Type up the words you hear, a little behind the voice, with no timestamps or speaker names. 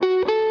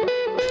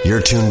You're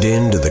tuned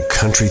in to the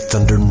Country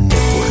Thunder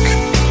Network.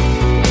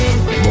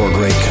 More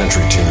great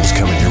country tunes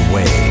coming your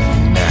way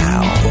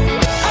now.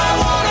 I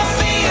wanna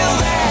feel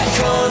that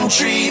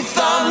country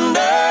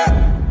thunder.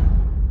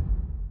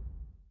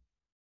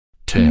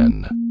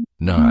 10,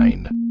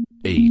 9,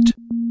 8,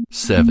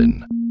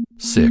 7,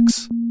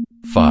 6,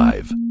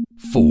 5,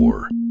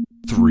 4,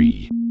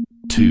 3,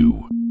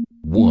 2,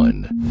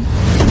 1.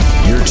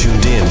 You're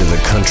tuned in to the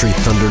Country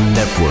Thunder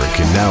Network,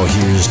 and now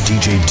here's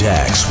DJ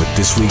Dax with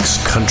this week's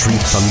Country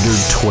Thunder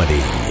 20.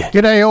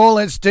 G'day all,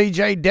 it's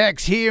DJ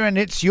Dax here, and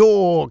it's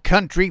your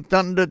Country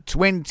Thunder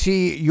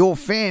 20, your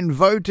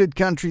fan-voted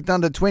Country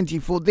Thunder 20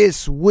 for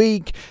this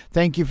week.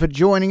 Thank you for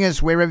joining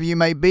us wherever you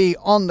may be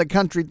on the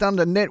Country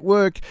Thunder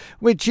Network,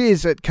 which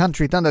is at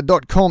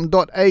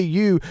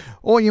countrythunder.com.au,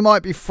 or you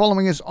might be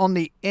following us on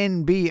the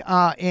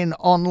NBRN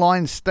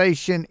online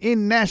station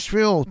in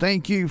Nashville.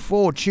 Thank you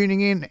for tuning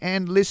in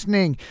and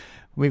listening.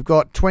 We've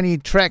got 20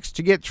 tracks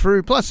to get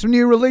through, plus some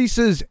new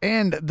releases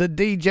and the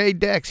DJ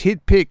Dax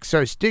hit pick,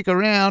 so stick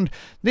around.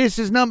 This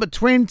is number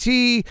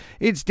 20.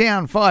 It's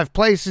down 5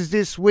 places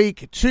this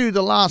week to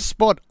the last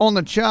spot on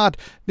the chart.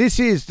 This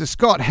is the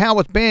Scott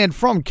Howarth Band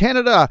from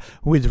Canada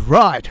with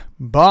Right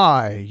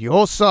By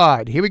Your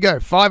Side. Here we go,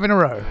 5 in a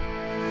row.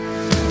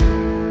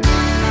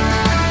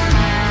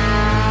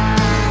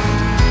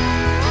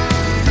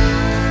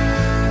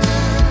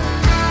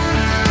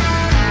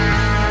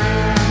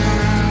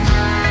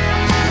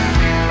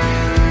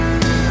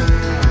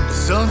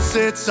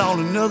 Sunsets on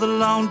another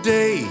long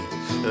day.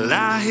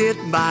 I hit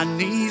my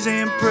knees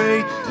and pray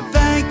and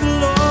thank the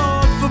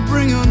Lord for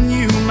bringing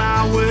you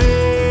my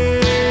way.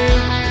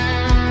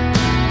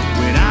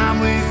 When I'm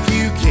with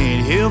you,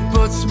 can't help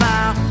but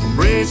smile. I'm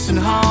racing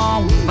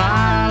home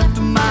mile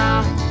after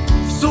mile,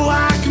 so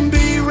I can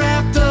be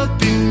wrapped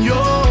up in your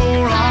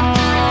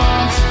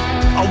arms.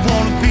 I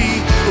wanna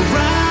be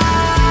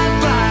right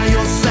by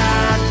your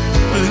side,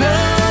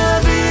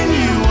 loving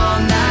you all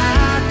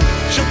night.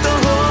 Shut the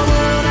whole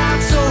world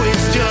out so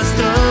it's just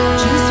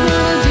us. Just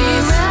wanna be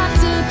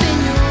wrapped up in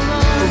your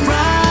arms.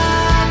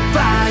 Right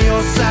by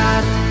your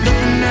side,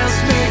 nothing else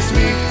makes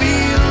me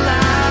feel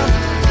alive.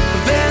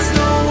 There's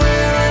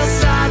nowhere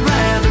else I'd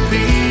rather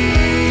be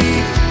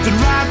than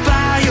right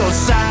by your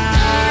side.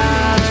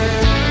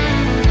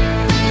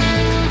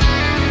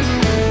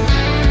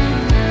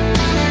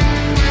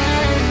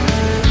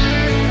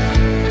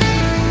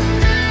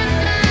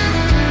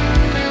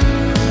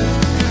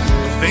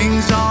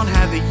 Things aren't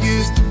how they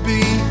used to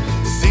be.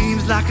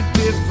 Seems like a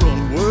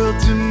different world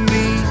to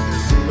me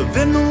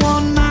than the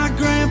one my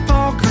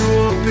grandpa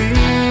grew up in.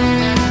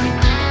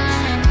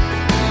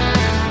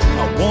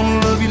 I wanna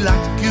love you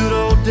like the good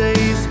old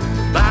days.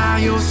 By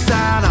your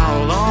side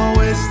I'll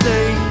always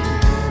stay,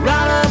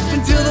 right up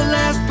until the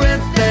last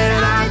breath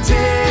that I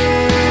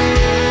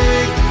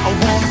take. I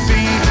wanna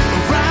be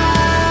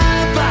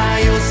right by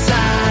your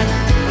side,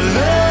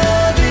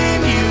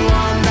 loving you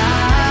all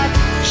night.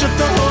 Shut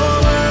the whole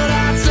world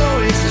out so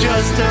it's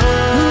just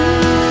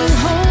us.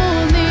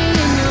 Hold me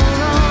in your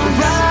arms.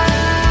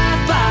 Right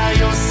by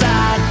your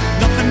side,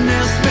 nothing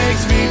else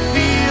makes me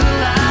feel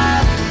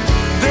alive.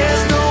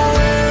 There's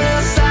nowhere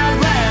else I'd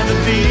rather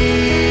be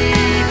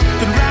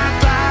than right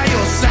by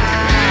your side.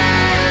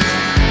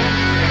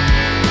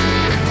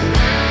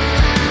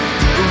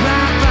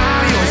 Right by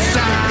your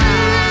side.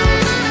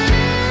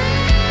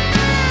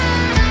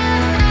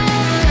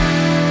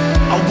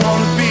 I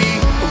wanna be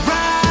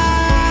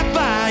right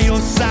by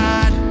your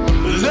side,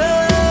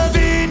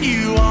 loving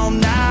you all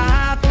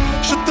night.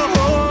 Shut the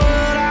whole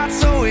world out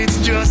so it's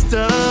just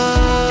us.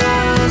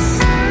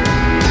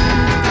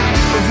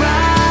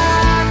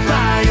 Right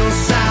by your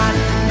side,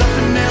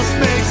 nothing else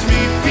makes me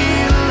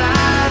feel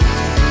alive.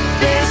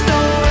 There's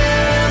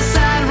nowhere else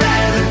I'd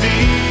rather be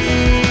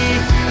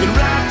than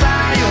right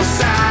by your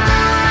side.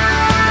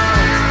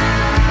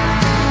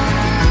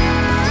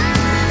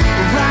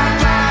 Right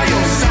by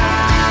your side.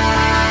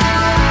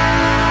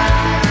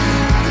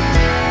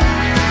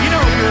 You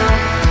know, girl.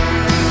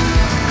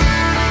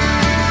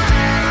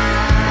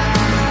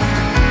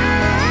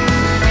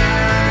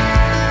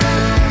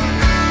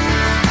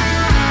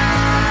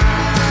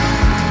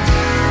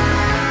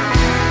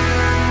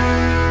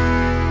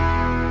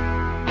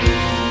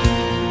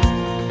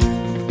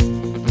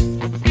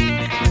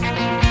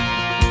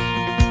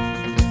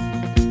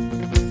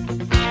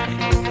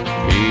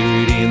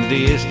 Buried in the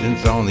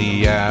distance on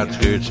the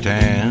outskirts of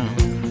town,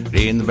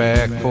 in the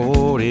back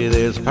 40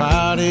 there's a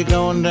party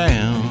going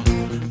down.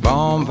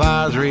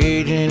 Bonfires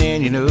raging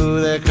and you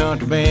know that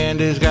country band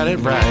has got it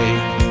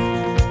right.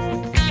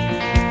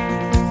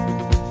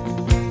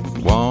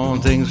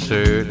 One thing's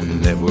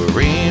certain, that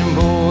we're in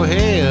for a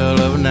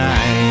hell of a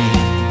night.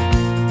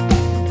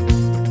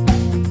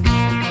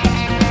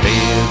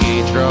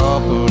 Tailgates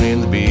dropping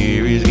and the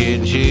beer is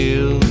getting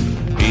chilled.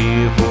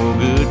 Here for a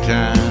good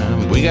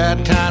time, we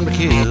got time to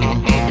kill.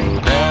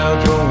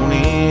 Crowds rolling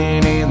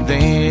in and the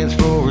dance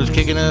floor is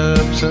kicking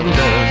up some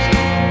dust.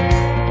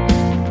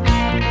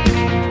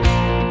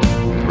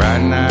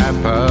 Friday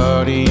night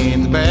party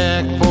in the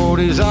back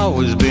 40's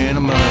always been a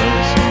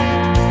must.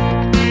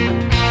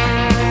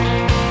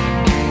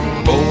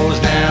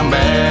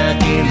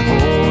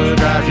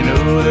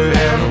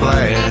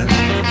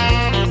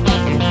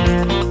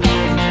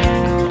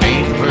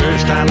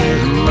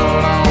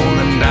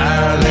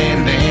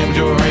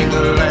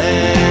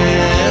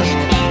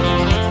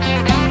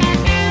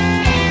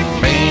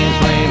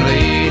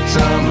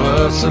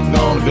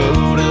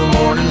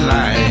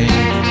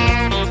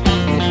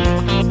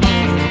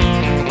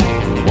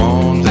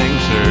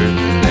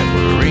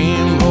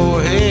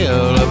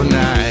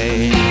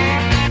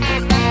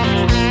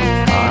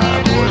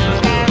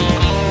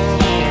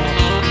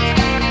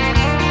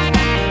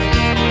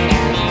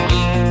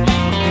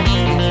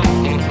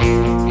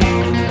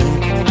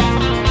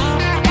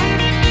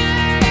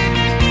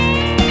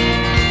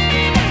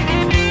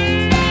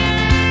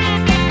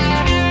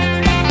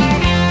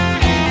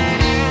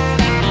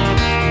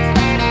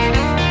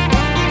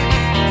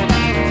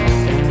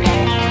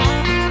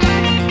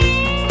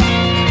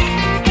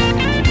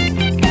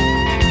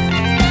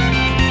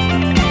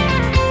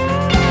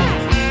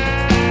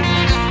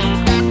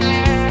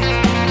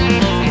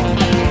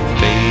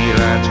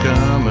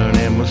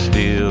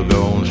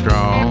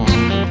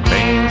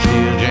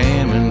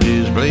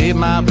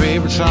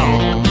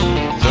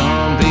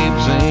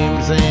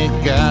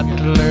 got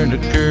to learn to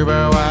curb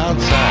our wild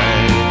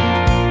side.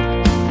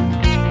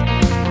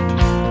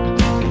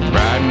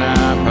 Riding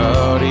our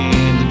party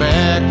in the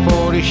back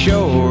 40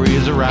 sure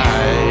is a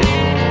ride.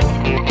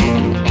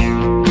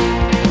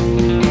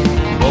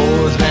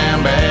 Boys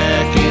down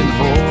back in the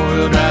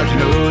four-wheel drives, you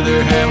know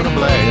they're having a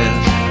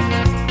blast.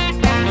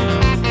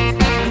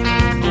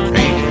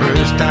 Ain't the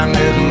first time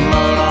there's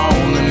mud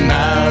on the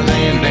tires,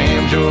 and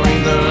damn sure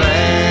ain't the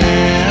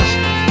last.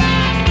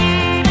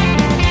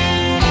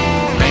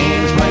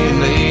 Band's playing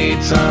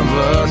late, some of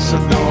us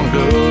are gonna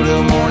go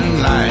till morning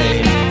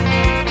light.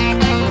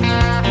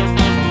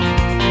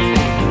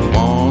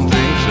 One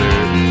thing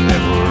certain,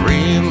 that we're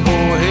in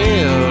for a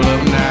hell of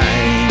a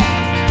night.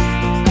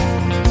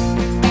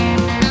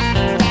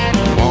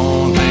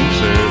 One thing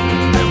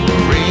certain, that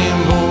we're in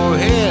for a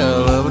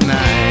hell of a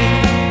night.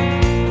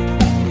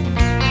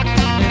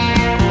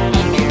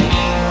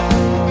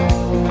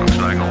 Looks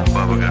like old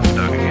Bubba got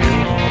stuck again.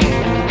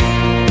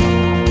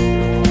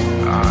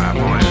 All right,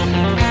 boys.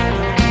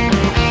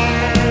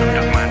 I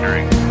took my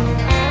drink.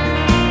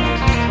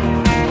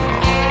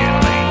 Oh, it's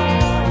getting late.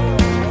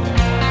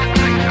 I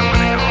think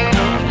somebody called the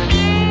cops.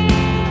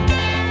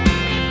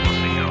 We'll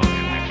see y'all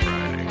again next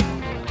Friday.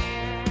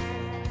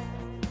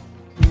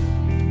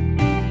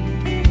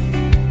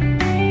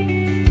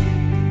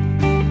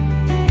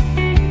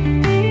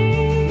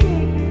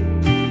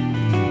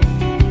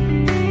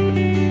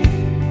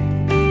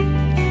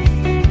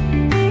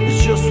 It's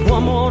just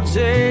one more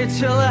day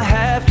till I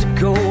have to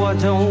go. I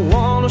don't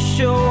want to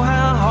show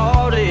how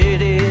hard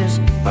it is.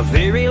 My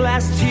very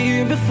last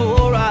year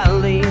before I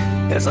leave.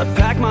 As I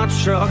pack my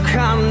truck,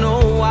 I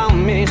know I'll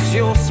miss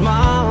your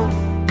smile,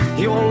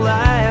 your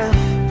laugh,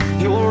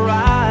 your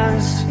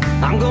eyes.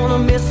 I'm gonna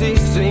miss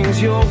these things,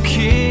 your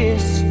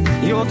kiss,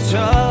 your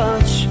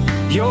touch,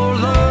 your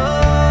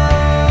love.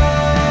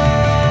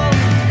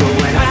 But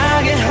when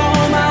I get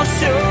home, I'll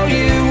show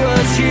you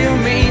what you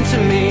mean to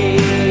me.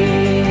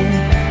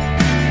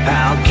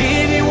 I'll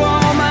give you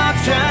all my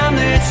time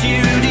that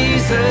you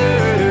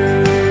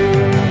deserve.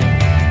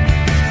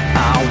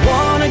 I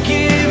wanna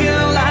give you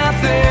a life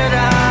that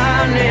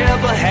I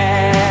never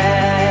had.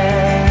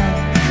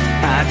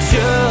 I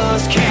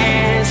just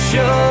can't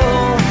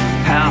show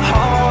how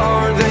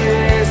hard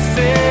this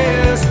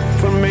is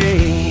for me.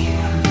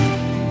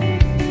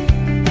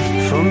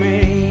 For me.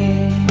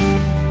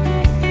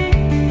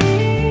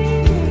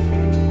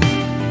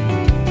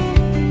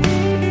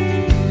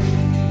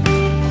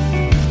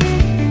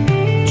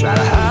 Try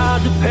to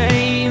hide the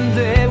pain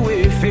that we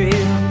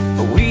feel,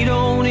 but we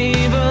don't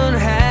even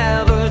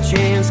have a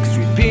chance, 'cause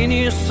we've been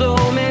here so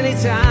many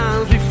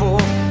times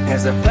before.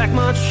 As I pack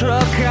my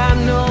truck, I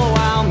know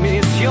I'll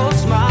miss your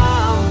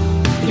smile,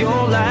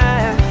 your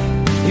laugh,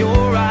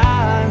 your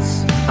eyes.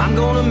 I'm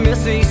gonna miss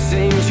these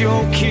things,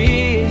 your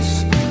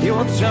kiss,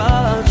 your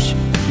touch,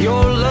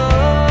 your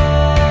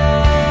love.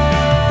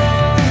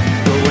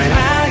 But when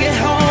I get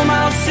home,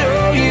 I'll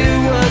show you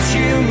what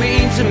you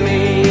mean to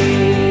me.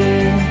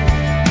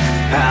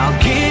 I'll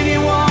give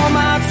you all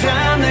my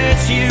time that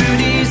you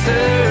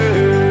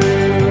deserve.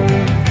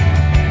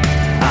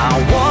 I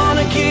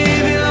wanna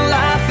give you a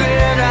life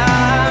that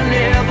I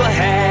never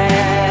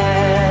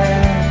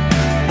had.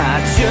 I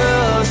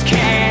just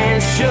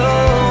can't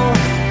show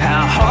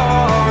how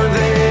hard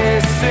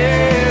this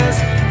is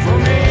for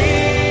me.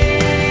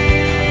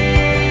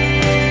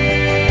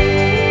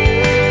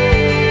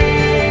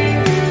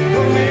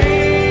 For me.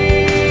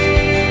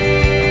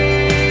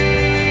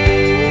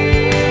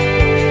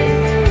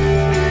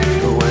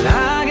 But when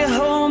I get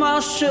home,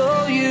 I'll show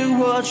you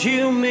what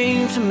you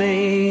mean to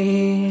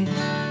me.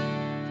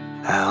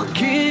 I'll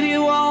give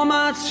you all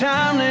my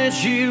time that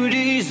you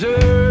deserve.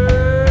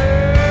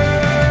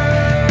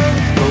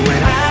 But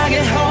when I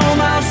get home,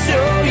 I'll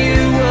show you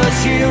what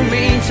you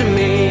mean to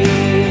me.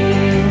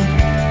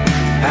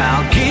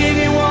 I'll give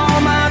you all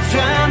my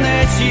time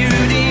that you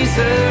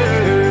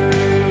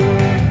deserve.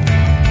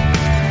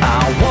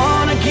 I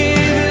wanna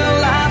give you a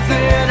life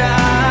that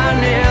I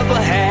never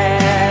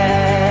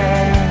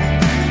had.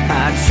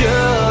 I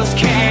just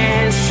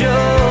can't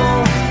show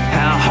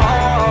how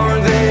hard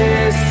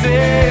this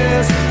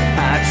is.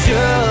 I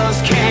just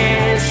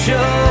can't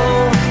show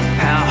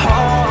how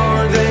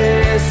hard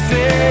this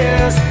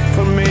is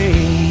for me.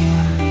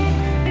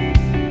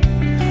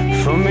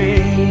 For me.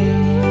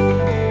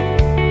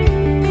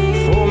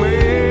 For me.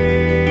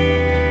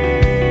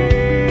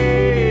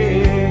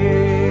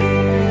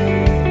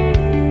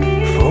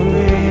 For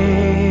me.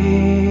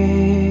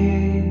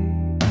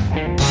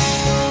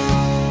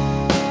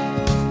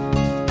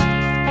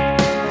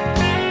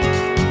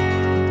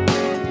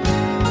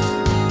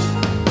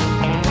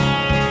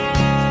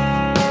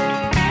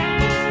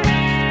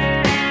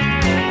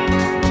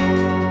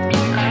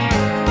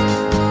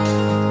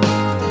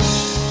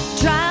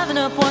 Driving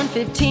up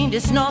 115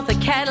 just north of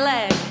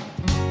Cadillac.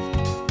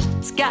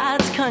 It's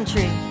God's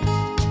country.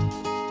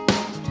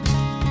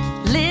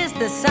 List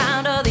the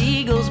sound of the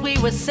Eagles we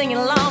were singing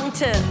along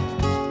to.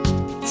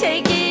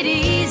 Take it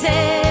easy.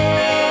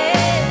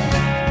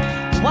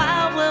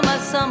 Wild were my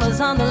summers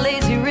on the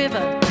lazy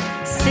river.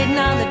 sitting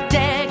on the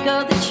deck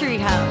of the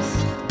treehouse.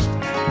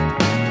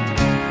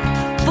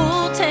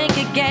 Full tank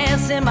of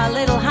gas in my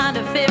little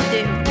Honda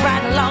 50,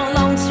 riding along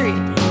Long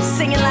Street,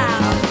 singing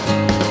loud.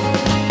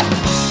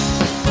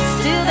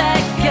 Still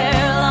that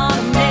girl on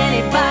a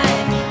mini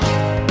bike,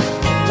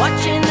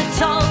 watching the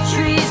tall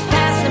trees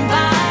passing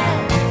by.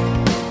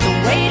 The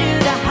way to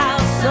the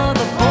house of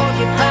the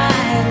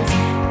porcupines,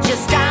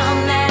 just down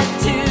that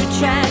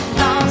 2-track,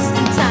 lost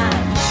in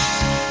time.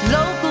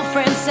 Local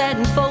friends sat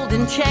in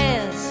folding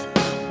chairs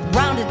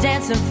round a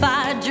dancing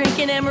fire,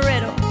 drinking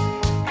amaretto.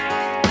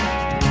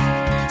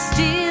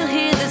 Still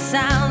hear the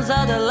sounds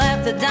of the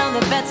laughter down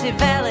the Betsy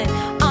Valley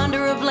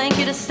under a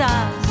blanket of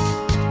stars.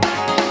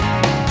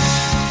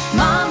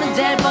 Mom and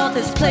Dad bought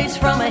this place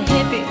from a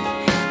hippie,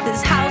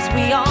 this house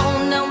we all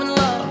know and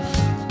love.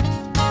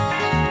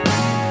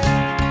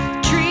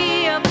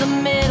 Tree up the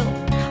middle,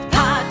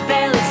 pot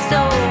belly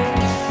stove,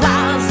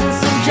 flowers in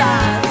some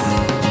jars.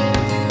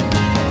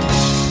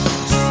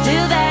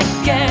 Still that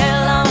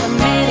girl on a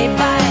mini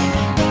bike,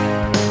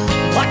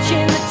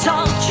 watching the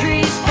tall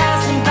trees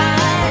passing by.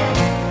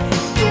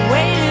 The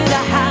way to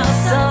the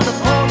house of the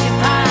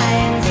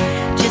porcupines,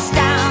 just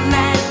down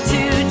that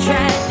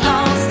 2-track,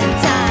 lost in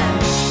time.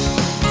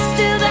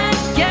 Still that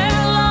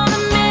girl on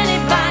a mini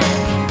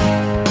bike,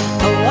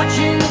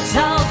 watching the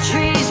tall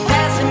trees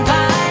passing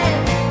by.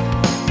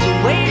 The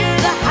way to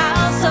the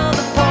house of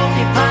the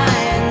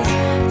porcupines,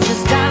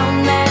 just down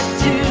that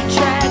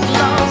 2-track,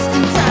 lost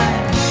in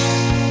time.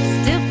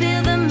 Still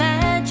feel the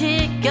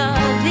magic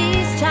of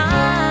these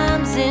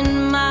times in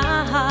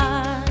my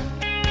heart.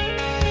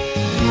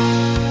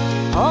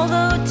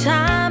 Although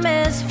time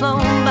has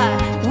flown by,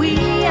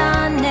 we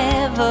are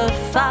never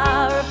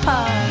far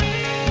apart.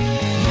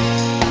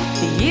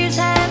 The years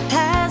have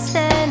passed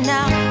and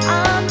now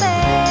I'm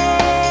there.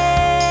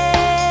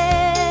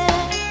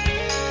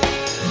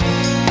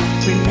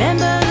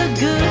 Remember the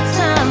good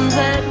times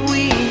that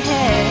we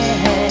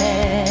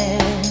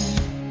had.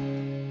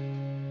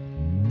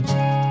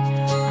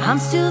 I'm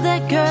still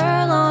that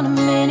girl on a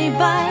mini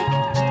bike,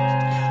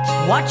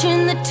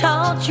 watching the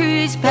tall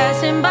trees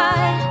passing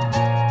by.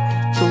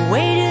 The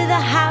way to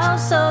the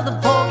house of the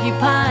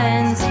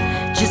porcupines,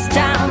 just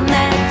down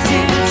that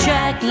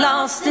 2-track,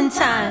 lost in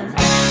time.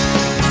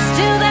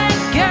 Still that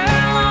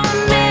girl on a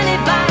mini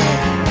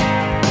bike,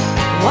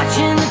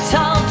 watching the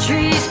tall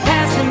trees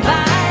passing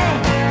by.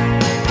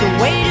 The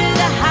way to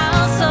the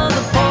house of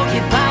the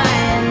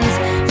porcupines,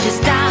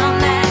 just down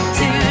that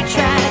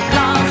 2-track,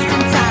 lost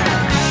in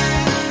time.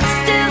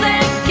 Still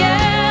that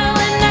girl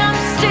and I'm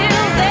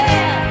still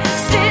there.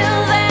 Still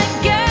that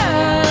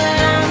girl and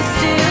I'm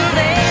still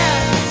there.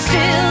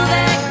 Still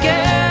that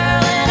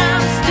girl and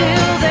I'm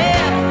still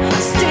there.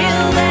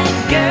 Still that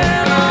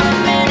girl on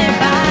a mini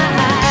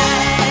bike.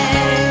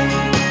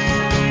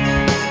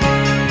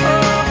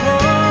 Oh, oh,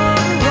 oh.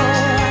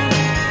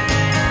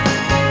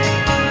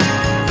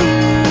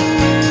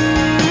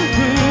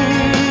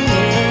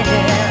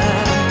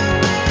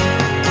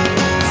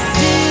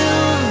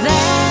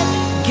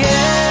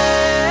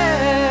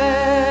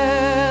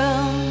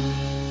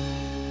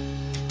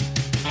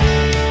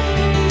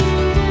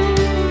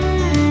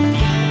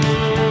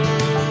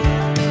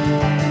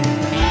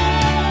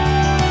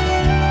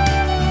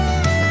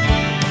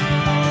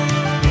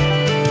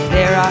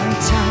 There are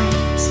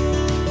times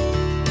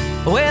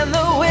when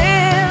the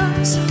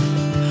winds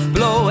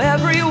blow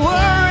every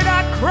word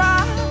I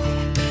cry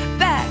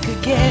back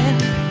again,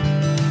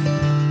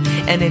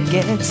 and it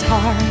gets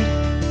hard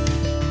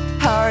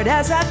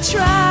as I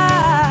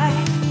try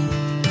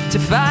to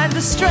find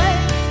the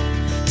strength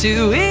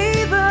to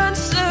even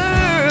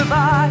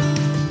survive.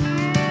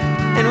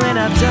 And when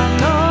I've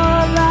done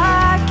all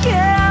I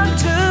can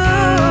do,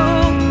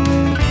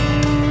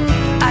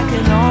 I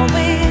can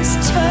always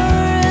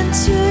turn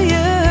to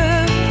you.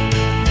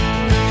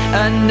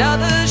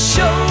 Another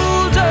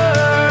shoulder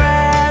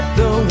at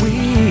the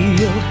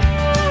wheel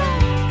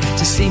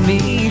to see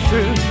me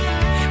through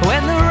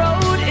when the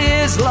road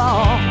is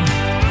long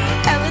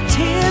and the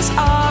tears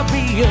are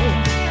real.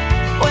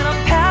 When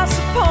I'm past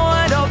the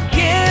point of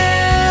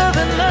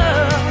giving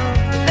love,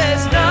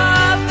 there's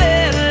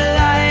nothing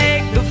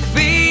like the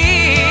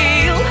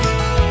feel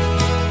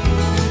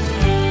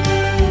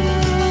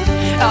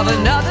of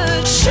another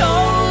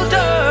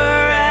shoulder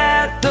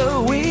at the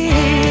wheel.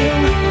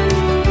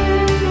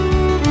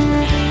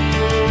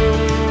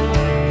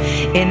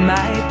 In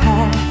my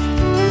path,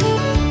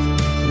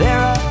 there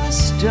are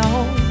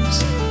stones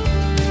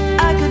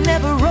I could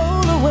never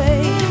roll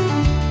away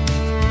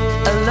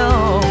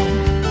alone.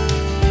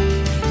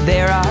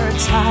 There are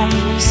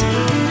times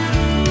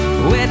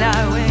when I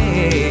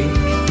wake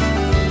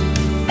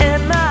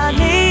and my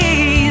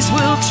knees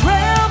will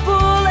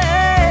tremble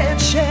and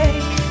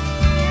shake,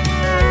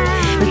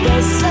 but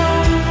there's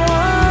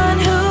someone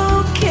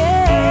who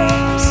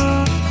cares,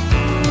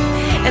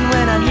 and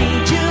when I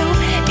need you,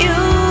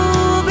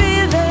 you'll be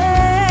there.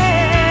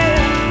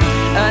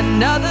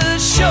 Another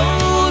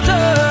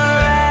shoulder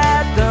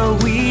at the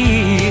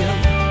wheel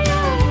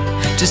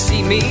to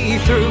see me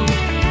through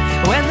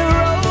when the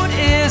road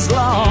is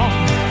long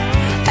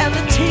and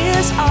the tears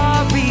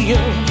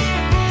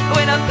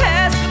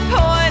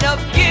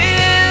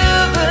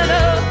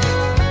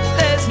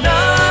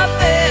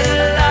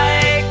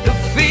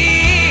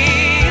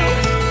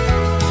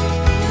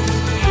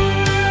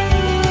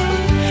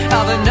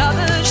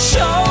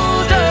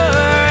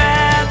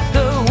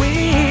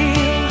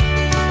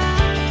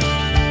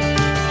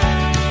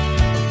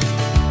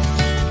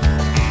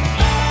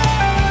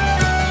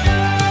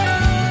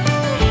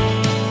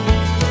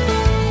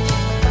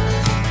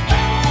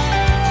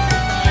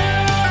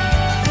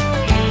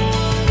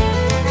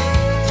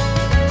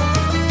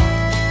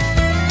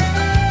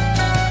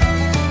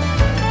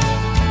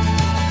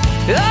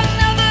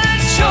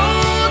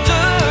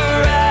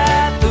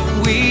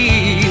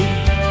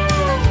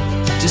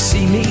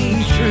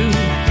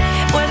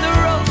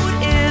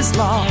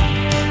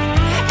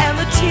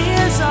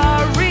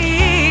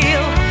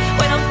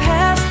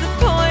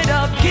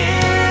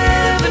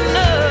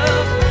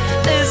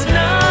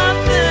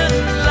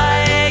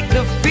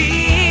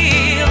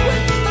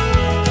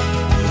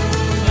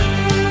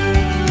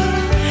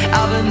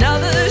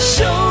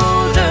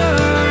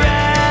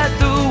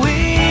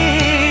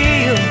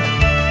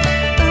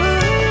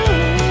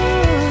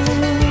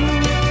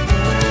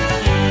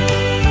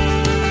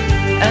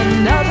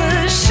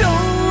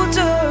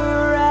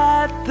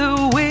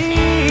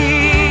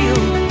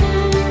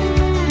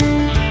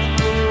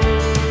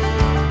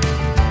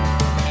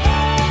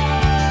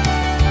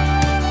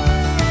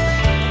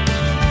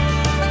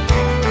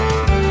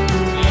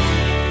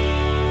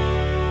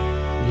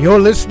You're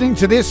listening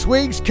to this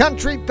week's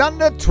Country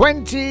Thunder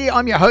 20.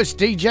 I'm your host,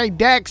 DJ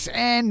Dax,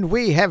 and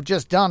we have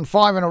just done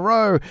 5 in a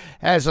row.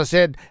 As I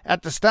said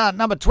at the start,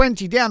 number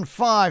 20 down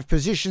 5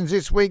 positions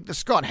this week. The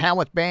Scott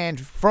Howarth Band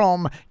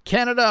from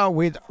Canada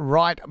with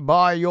Right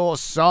By Your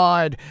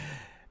Side.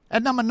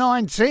 At number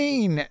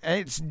 19,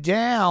 it's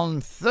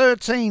down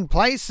 13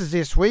 places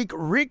this week.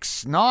 Rick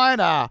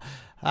Snyder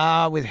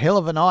with Hell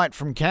of a Night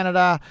from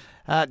Canada.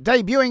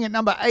 Debuting at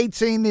number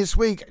 18 this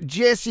week,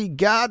 Jesse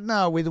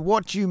Gardner with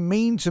What You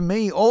Mean to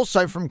Me,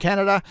 also from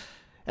Canada.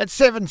 At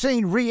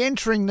 17,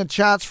 re-entering the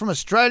charts from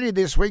Australia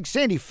this week,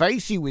 Sandy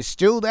Facey with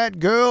Still That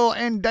Girl.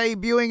 And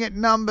debuting at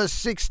number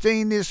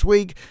 16 this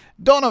week,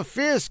 Donna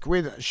Fisk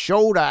with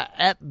Shoulder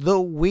at the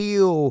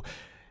Wheel.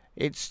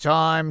 It's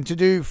time to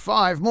do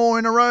 5 more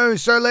in a row,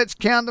 so let's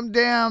count them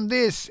down.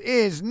 This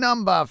is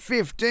number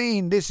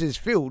 15. This is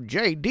Phil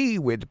J.D.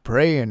 with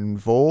Praying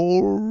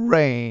for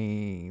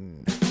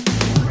Rain.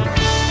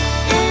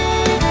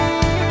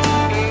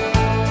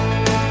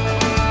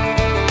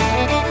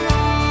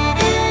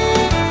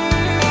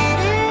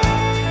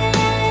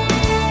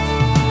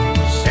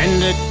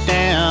 Send it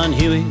down,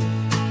 Huey,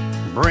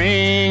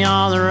 bring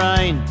on the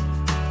rain.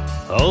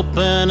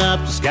 Open up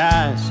the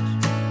skies,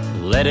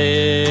 let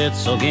it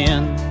soak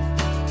in.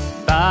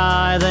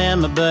 Buy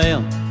them a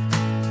bale,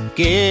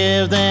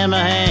 give them a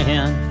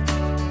hand.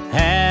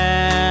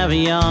 Have a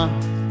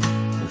yawn,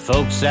 the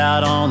folks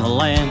out on the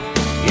land.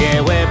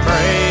 Yeah, we're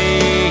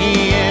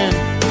praying,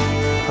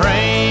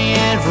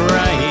 praying for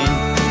rain.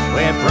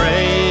 We're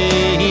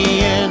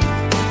praying,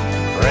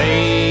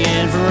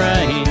 praying for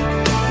rain.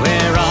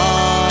 We're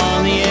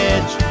on the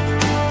edge,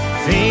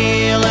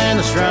 feeling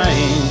the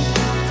strain.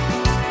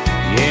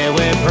 Yeah,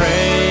 we're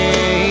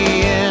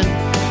praying,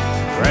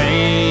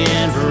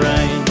 praying for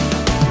rain.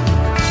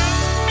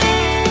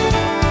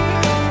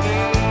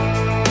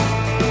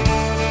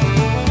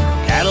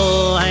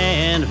 Cattle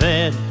hand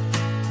fed,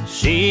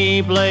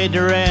 sheep laid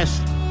to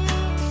rest.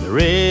 The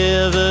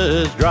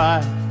river's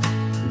dry,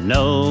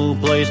 no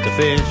place to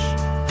fish.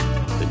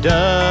 The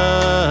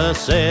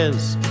dust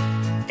says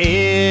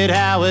it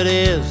how it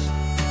is.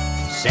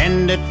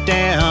 Send it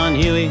down,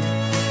 Huey,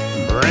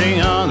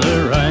 bring on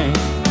the rain.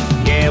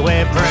 Yeah,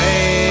 we're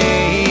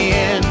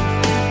praying,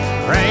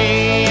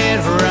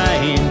 praying for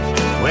rain.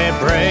 We're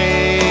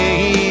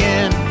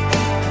praying,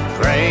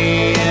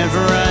 praying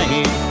for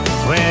rain.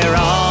 We're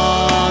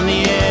on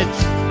the edge,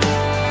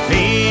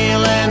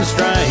 feeling the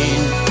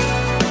strain.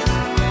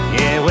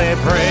 Yeah, we're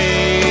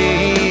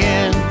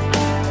praying,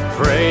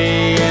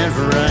 praying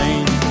for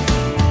rain.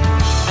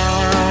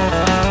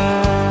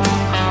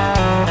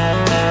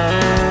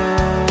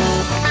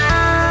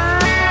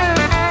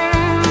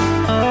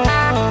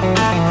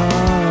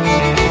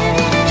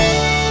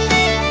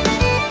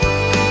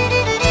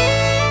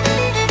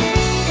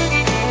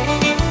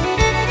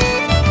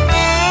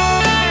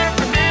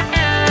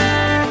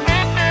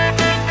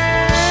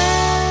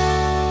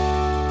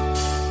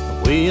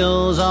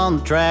 Wheels on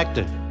the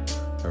tractor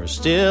are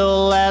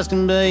still as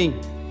can be.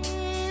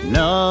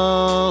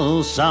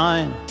 No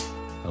sign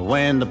of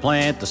when to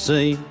plant the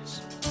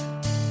seeds.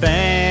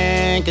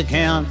 Bank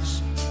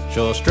accounts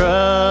sure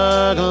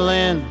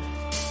struggling.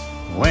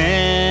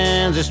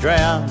 When's this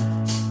drought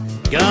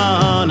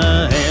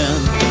gonna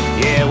end?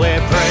 Yeah,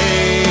 we're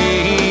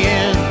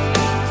praying,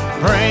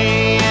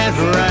 praying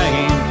for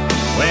rain.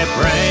 We're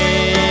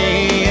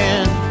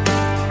praying,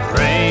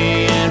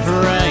 praying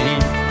for rain.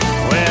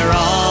 We're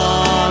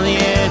on the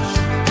edge,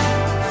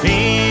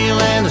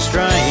 feeling the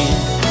strain.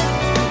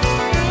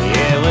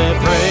 Yeah, we're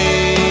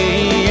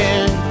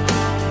praying,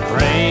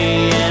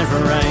 praying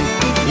for rain.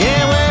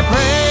 Yeah, we're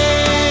praying,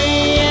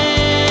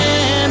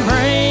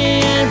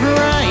 praying for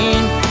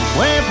rain.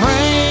 We're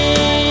praying,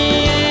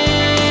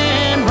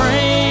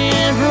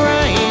 praying for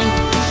rain.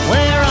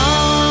 We're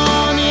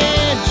on the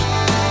edge,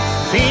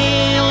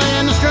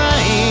 feeling the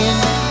strain.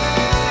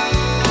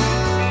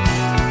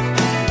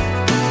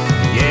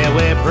 Yeah,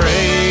 we're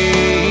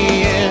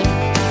praying,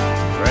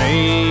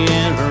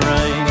 praying for rain.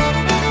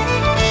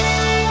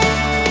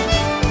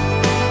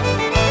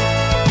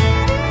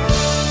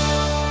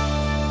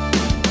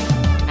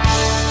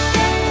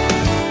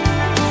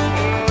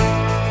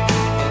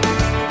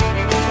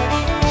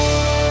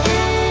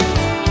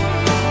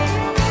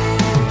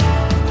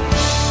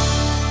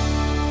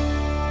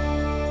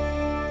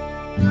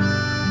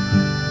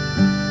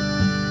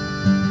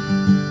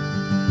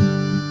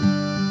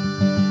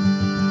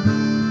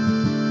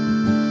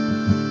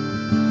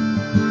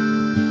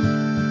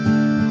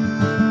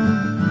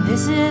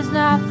 This is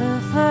not the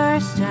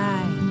first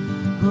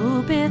time,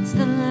 hope it's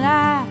the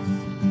last.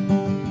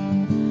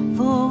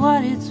 For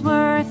what it's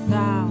worth,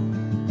 I'll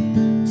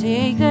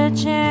take a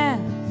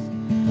chance.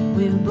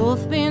 We've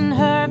both been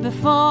hurt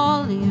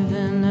before,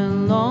 leaving a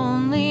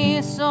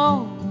lonely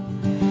soul.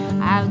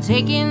 I've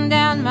taken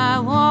down my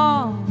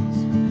walls,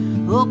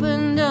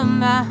 opened up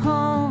my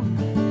home.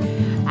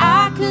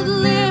 I could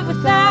live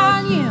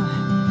without you,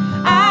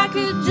 I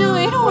could do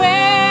it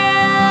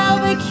well,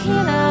 but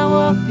can I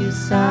walk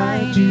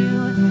beside you?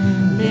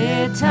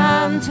 Let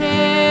time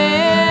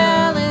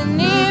tell,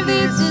 and if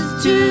this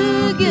is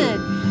too good.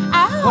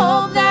 I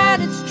hope that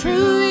it's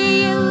true.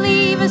 You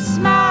leave a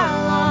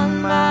smile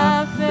on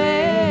my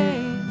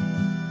face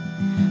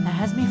that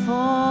has me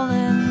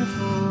falling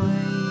for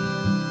you.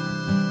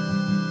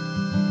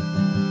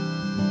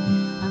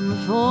 I'm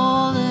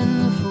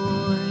falling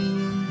for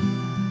you.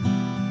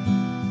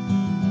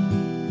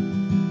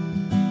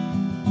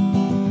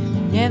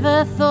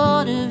 Never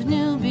thought of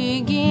new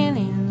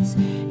beginnings.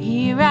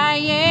 Here I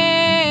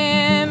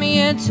am.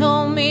 You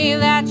told me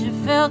that you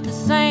felt the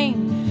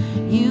same.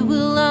 You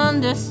will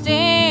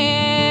understand.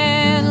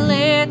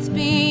 Let's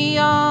be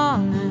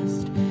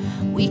honest.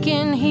 We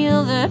can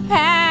heal the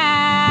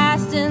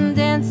past and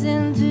dance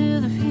into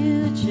the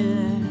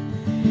future,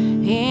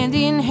 hand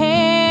in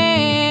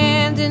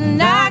hand.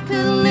 And I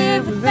could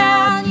live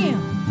without you.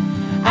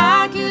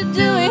 I could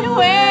do it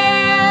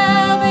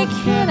well, but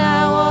can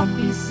I walk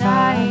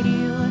beside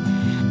you?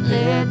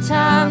 Let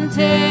time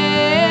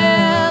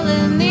tell.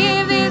 And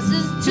if this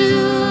is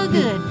too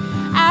good,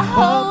 I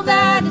hope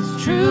that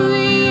it's true.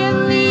 You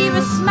leave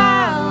a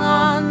smile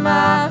on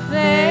my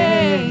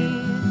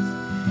face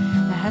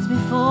that has me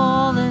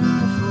falling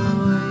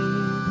for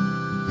you.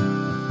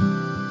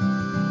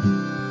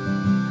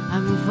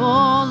 I'm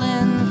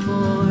falling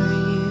for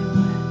you.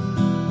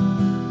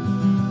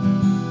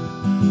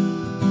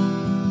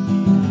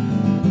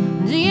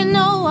 Do you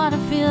know what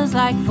it feels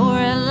like for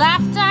a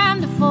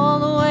lifetime to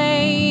fall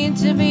away,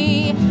 to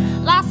be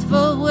lost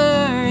for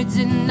words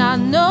and not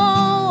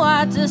know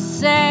what to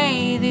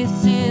say?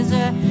 This is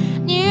a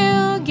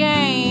new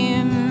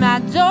game. I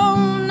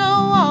don't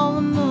know all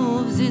the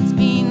moves. It's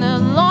been a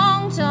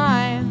long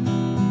time,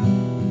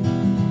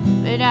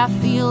 but I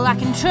feel I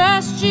can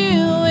trust you,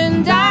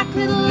 and I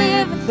could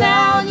live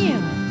without you.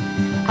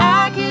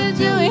 I could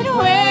do it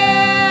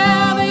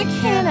well, but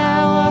can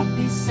I walk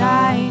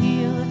beside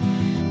you?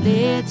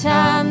 Let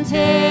time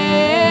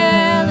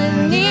tell.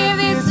 And if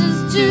this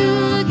is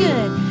too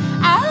good,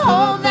 I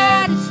hope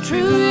that it's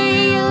true.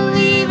 You'll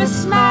leave a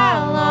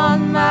smile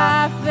on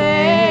my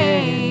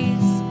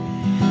face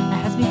that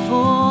has me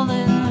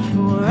falling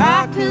for.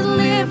 I could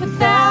live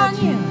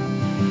without you.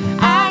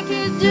 I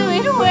could do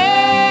it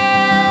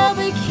well,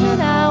 but can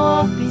I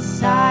walk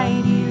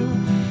beside you?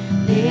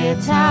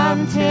 Let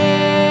time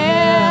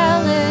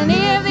tell. And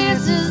if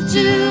this is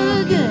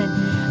too good,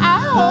 I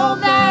hope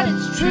that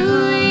it's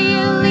true.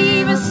 You'll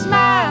leave a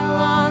smile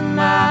on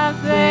my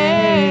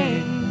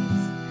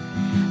face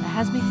that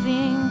has me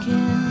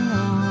thinking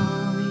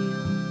of you.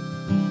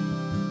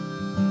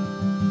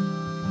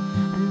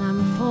 And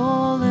I'm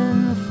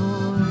falling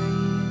for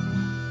you.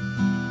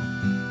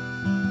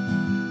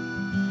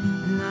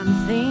 And I'm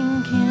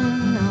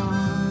thinking of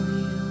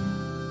you.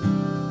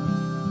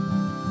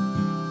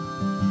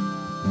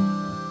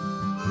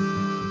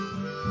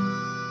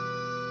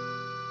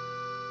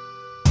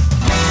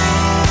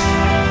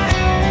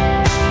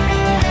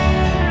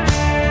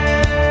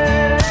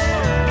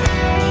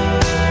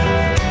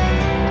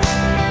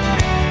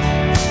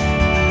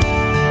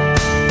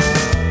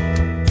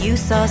 You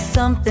saw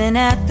something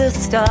at the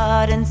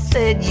start and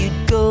said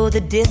you'd go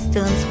the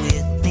distance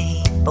with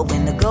me. But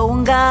when the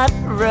going got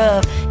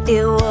rough,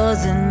 it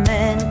wasn't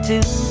meant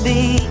to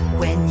be.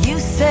 When you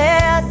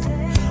said,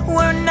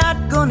 we're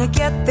not gonna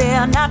get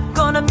there, not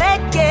gonna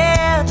make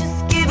it,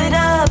 just give it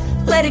up,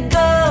 let it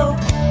go.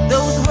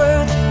 Those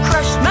words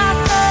crushed my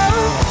soul.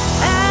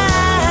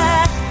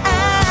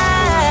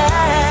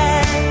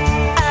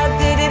 I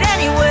did it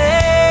anyway.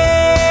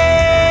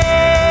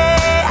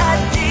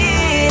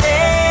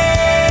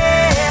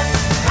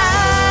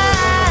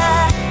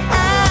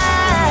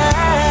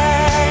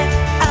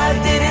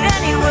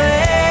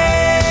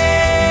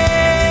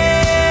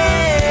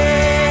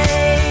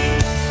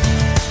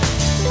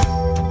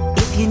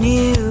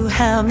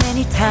 How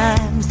many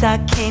times I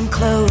came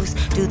close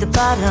to the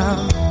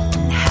bottom,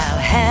 and how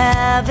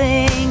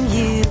having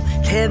you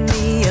kept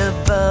me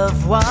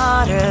above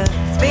water.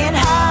 It's been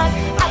hard,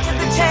 I took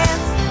a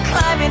chance,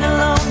 climbing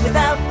alone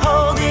without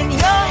holding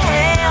your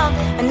hand.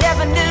 I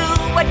never knew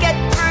I'd get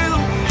through.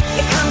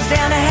 It comes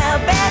down to how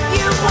bad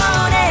you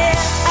want it.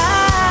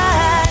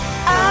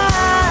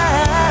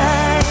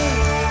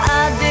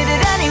 I did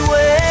it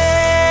anyway.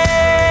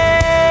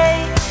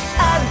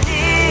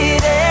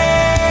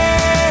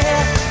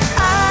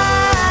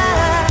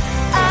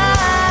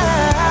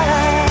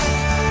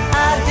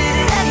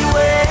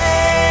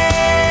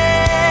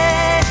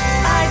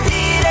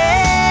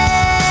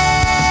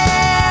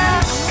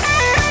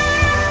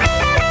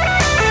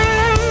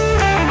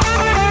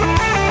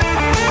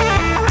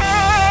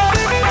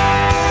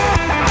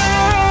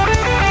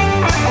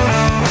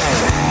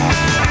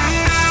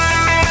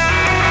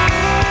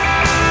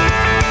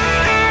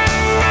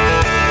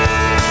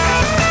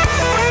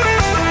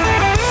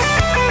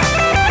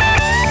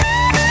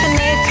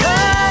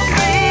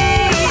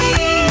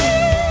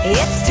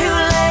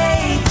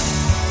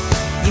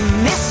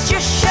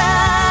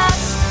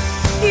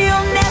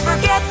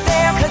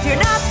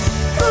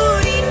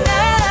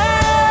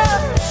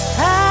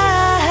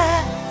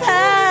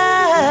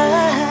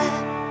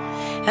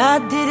 I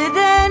did it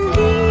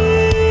anyway.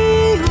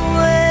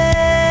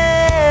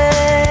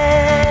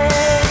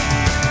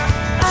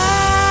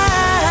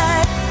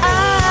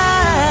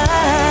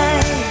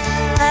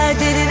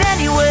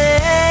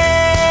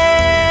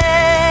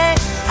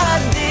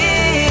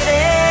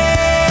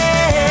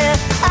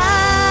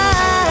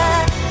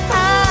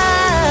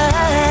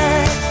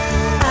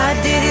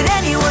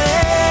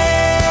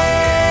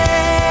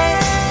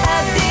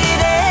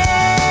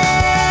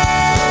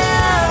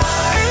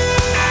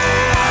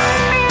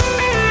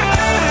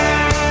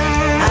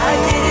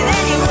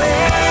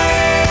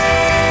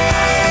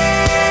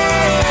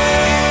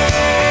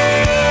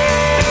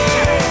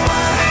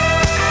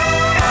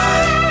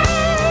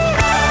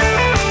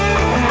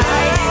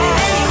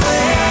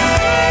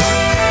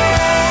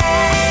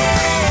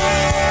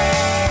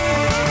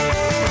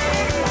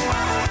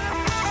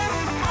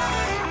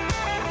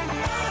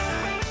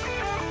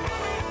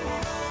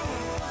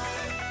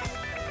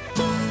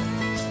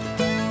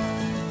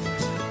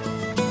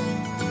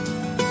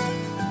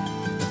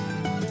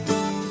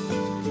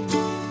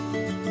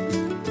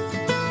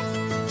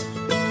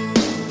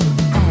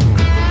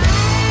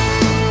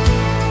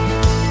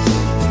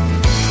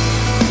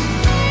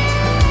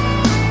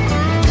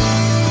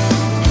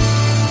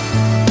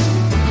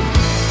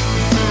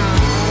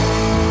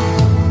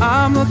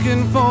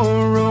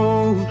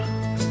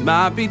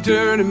 Might be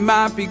dirt, it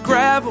might be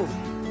gravel.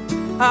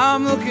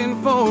 I'm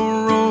looking for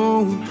a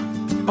road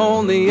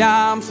only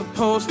I'm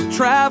supposed to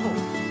travel.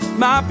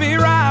 Might be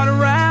right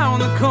around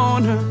the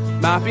corner,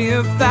 might be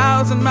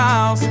 1,000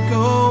 miles to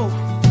go,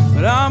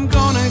 but I'm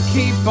gonna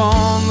keep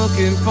on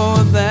looking for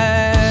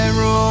that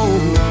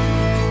road.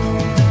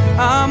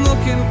 I'm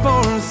looking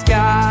for a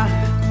sky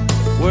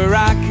where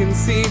I can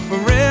see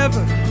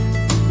forever.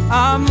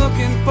 I'm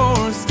looking for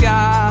a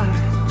sky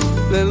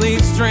that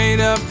leads straight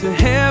up to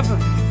heaven.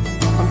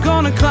 I'm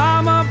gonna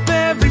climb up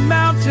every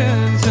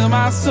mountain till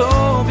my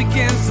soul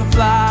begins to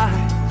fly.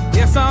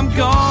 Yes, I'm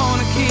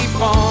gonna keep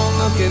on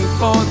looking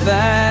for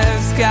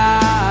that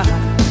sky.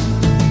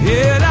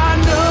 Yet I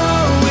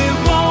know it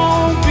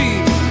won't be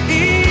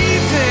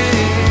easy,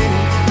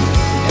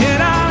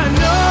 and I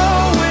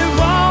know it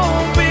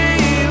won't be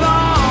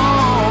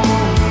long.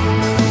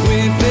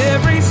 With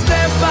every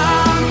step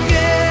I'm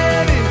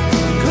getting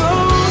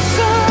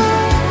closer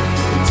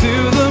to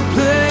the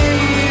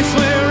place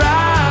where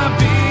I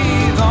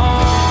belong.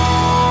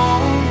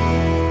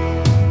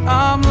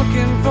 I'm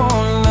looking for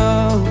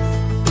love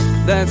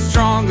that's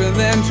stronger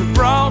than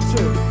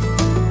Gibraltar.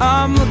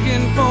 I'm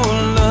looking for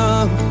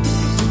love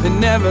that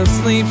never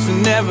sleeps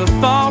and never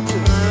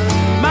falters.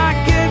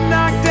 Might get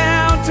knocked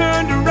down,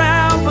 turned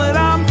around, but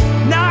I'm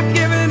not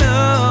giving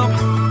up.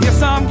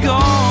 Yes, I'm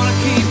gonna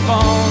keep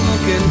on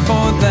looking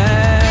for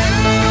that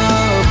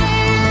love.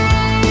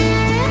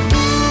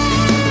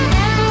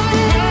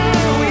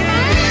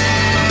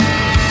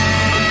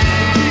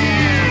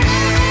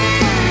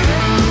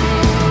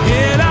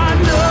 Yet I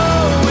know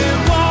it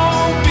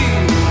won't be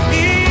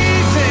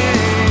easy.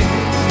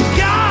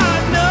 God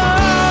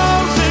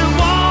knows it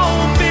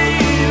won't be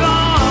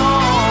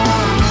long.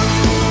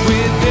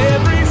 With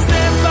every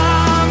step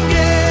I'm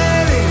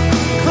getting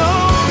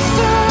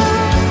closer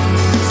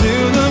to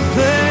the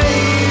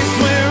place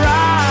where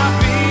I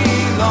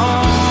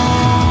belong.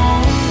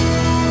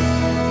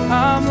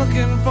 I'm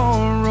looking for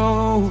a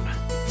road.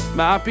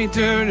 Might be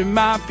dirt, it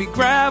might be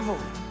gravel.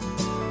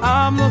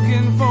 I'm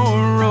looking for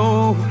a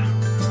road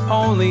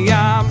only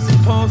I'm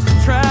supposed to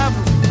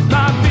travel.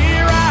 Might be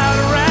right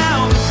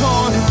around the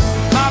corner,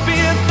 might be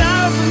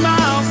 1,000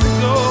 miles to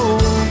go,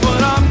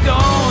 but I'm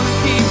gonna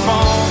keep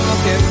on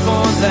looking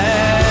for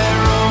that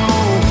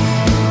road.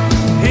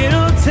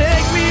 It'll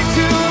take me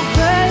to a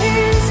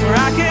place where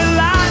I can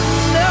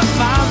lighten up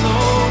my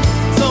load.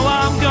 So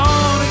I'm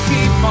gonna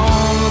keep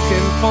on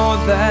looking for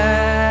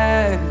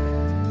that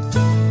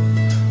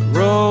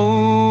road.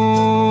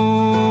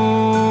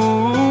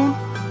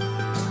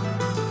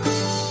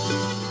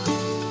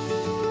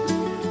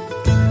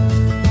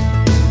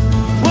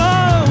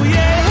 Whoa,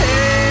 yeah,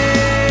 yeah.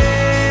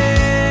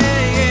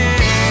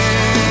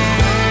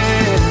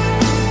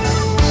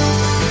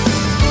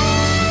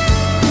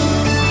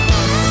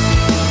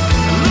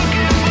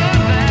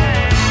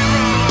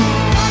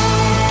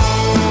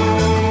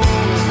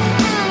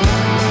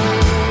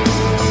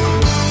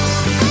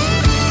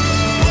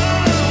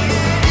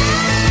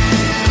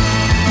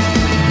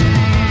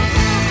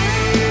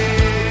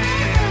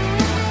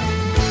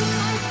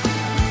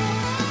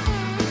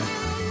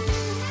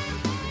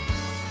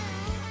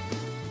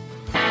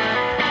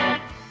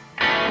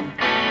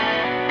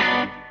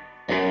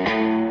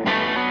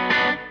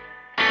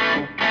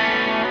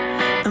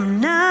 I'm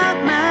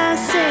not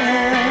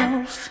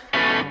myself.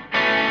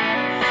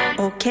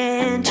 Oh,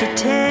 can't you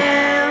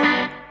tell?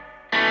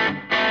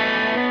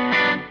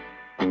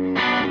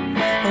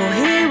 Oh,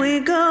 here we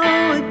go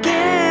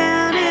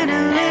again in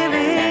a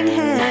living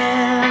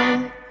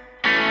hell.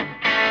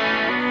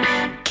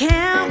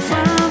 Count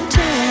from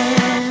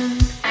 10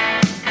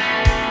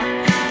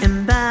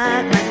 and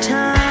bite my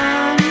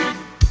tongue.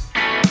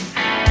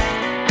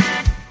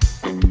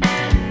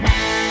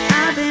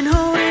 I've been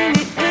holding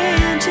it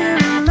in too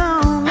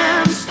long.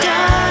 I'm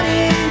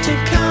starting to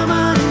come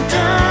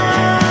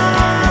undone.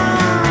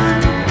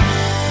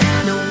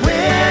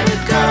 Nowhere to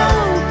go,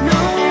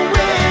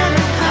 nowhere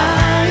to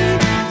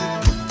hide.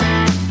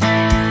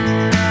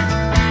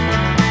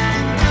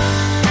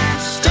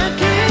 Stuck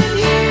in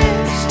here,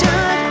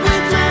 stuck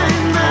with my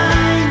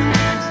mind.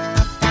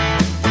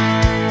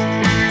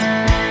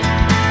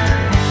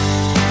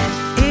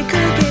 It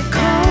could get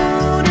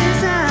cold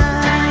as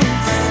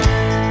ice,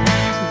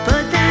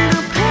 but then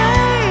I'll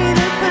pay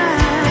the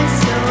price.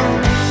 So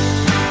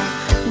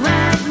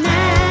right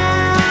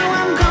now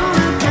I'm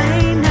gonna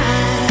play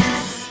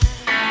nice.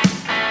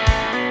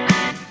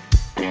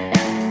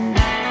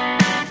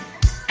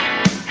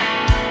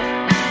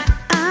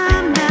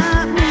 I'm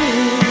not me,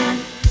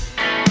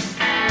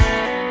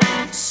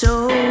 so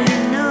you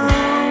know.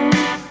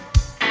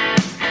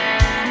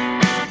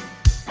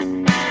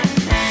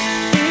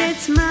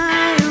 It's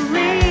my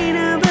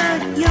arena, but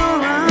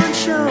you're on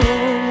show.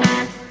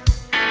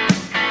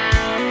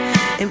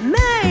 It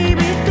may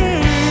be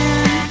thin,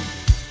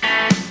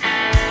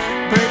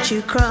 but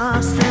you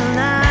cross the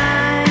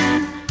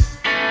line.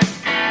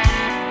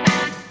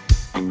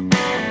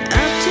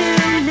 Up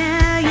till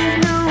now you've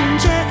known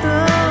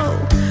Jethro.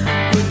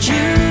 Would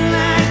you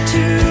like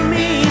to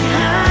meet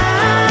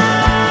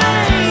Hyde?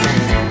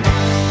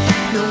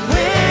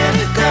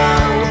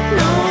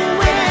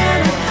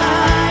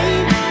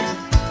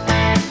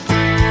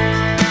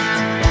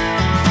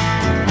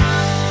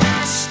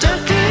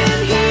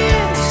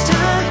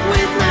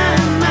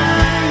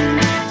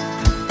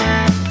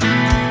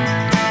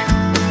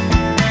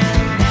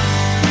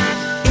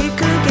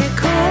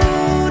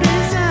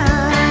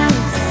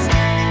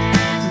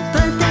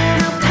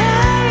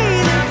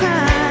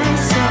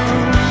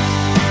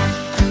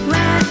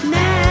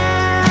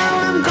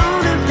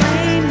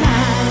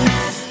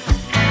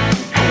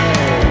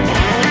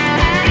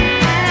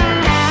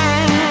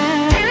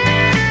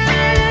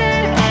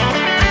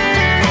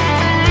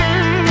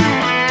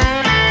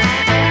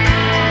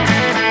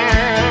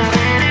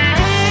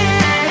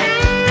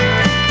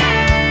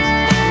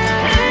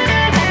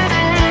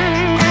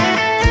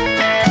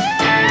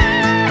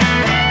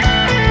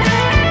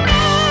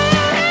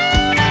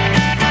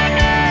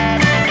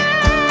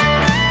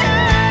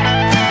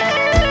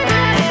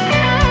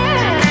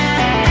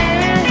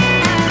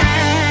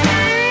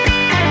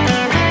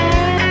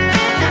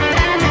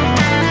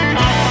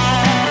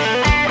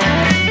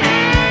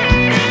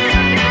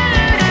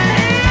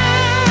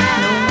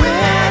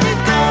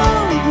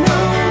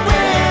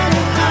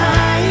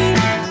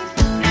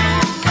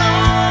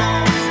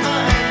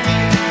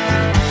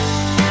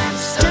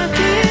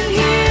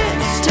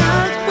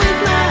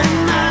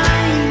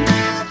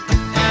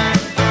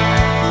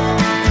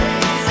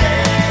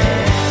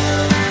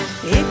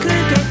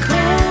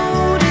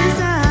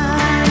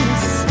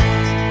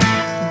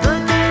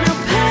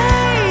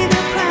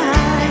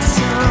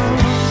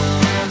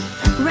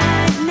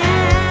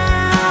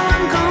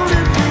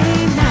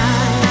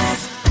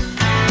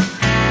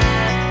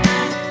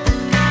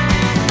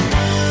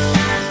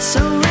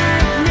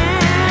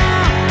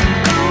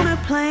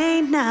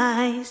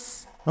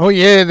 nice. Oh,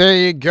 yeah, there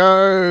you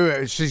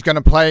go. She's going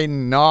to play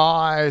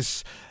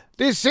nice.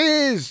 This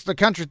is the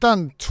Country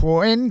Thunder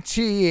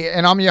 20,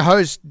 and I'm your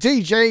host,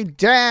 DJ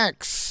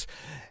Dax.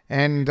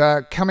 And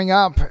coming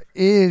up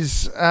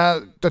is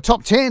the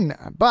top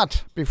 10.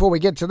 But before we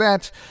get to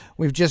that,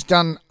 we've just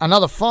done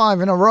another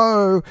 5 in a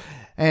row.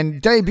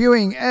 And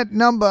debuting at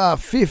number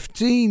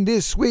 15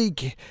 this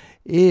week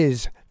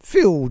is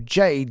Phil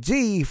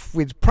JD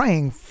with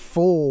Praying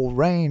for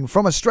Rain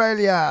from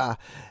Australia.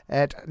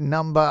 At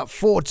number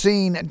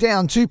 14,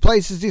 down 2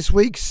 places this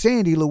week,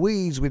 Sandy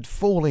Louise with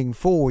Falling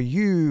For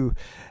You.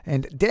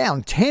 And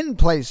down 10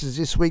 places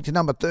this week to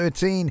number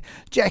 13,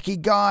 Jackie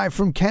Guy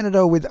from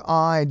Canada with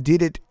I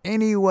Did It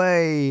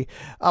Anyway.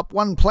 Up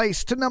 1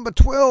 place to number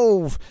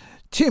 12,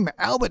 Tim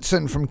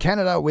Albertson from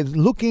Canada with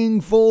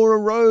Looking for a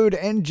Road.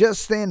 And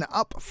just then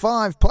up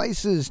 5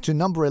 places to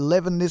number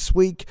 11 this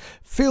week,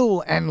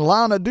 Phil and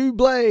Lana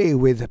Dublé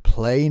with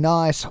Play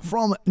Nice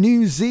from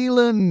New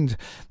Zealand.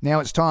 Now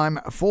it's time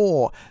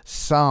for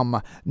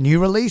some new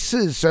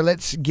releases, so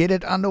let's get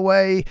it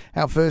underway.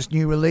 Our first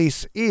new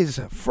release is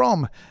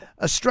from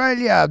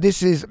Australia.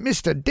 This is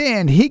Mr.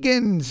 Dan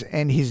Higgins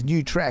and his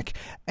new track,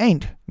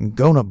 Ain't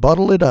Gonna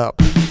Bottle It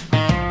Up.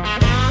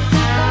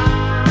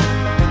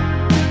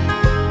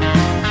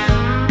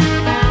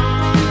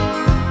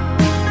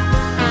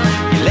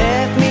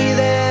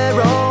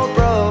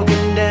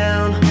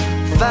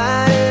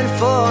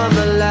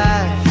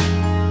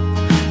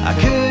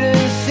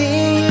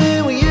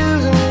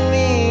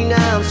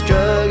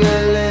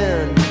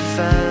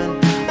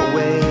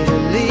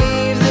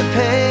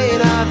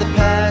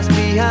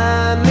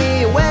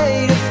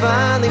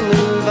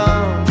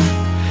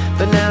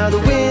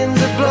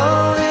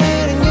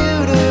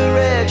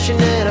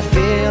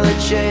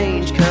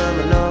 Change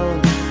coming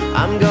on.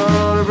 I'm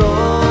gonna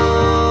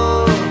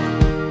roll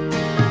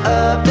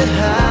up the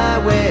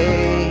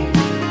highway.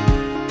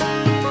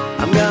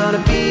 I'm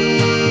gonna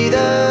be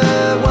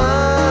the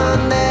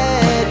one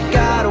that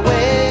got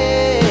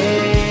away.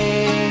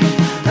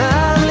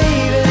 I'm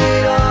leaving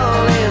it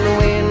all in the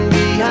wind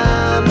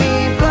behind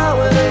me,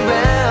 blowing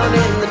around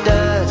in the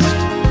dust.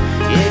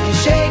 You can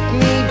shake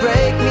me,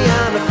 break me,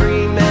 I'm a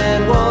free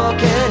man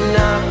walking,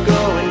 not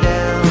going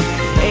down.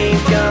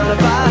 Ain't gonna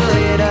bottle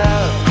it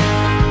up.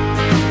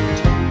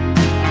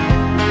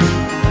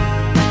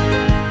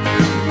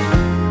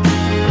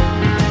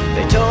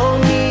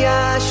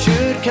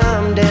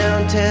 Come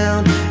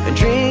downtown and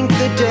drink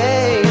the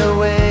day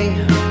away.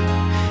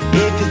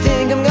 If you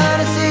think I'm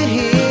gonna sit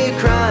here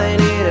crying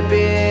in a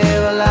beer,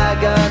 well, I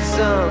got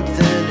something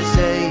to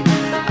say.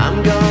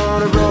 I'm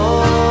gonna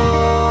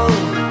roll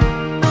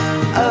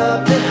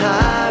up the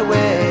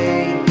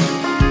highway.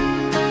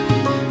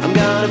 I'm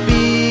gonna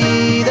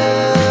be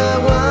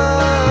the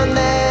one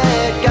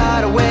that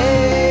got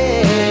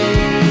away.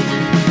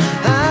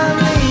 I'm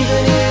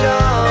leaving it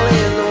all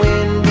in the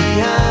wind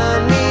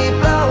behind me,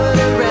 blowing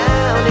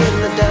around in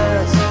the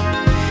dust.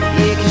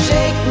 You can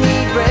shake me,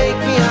 break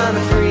me, I'm a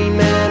free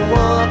man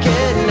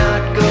walking,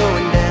 not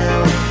going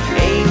down.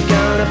 Ain't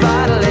gonna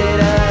bottle it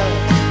up.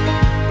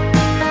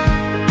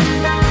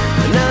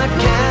 I'm not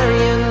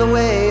carrying the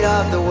weight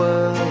of the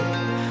world.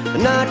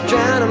 I'm not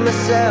drowning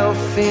myself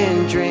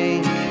in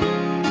drink.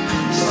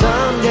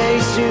 Someday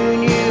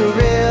soon you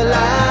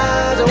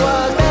realize I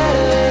was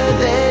better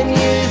than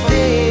you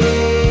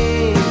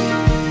think.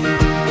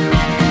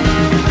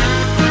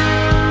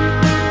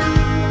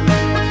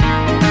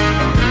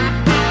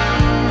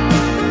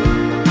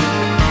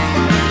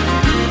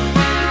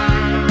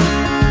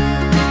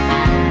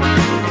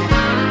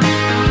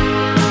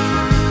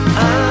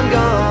 I'm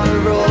gonna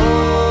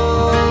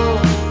roll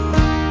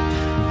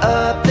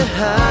up the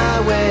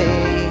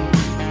highway.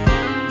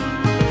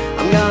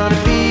 I'm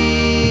gonna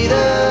be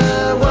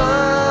the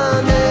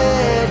one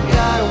that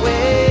got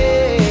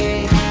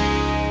away.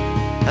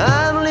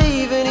 I'm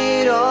leaving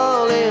it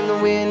all in the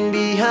wind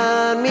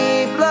behind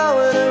me,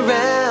 blowing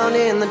around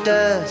in the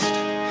dust.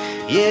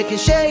 You can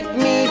shake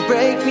me,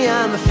 break me,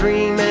 I'm a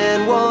free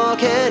man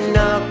walking,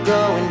 not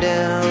going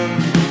down.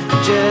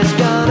 Just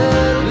gonna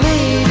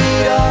leave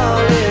it all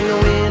in the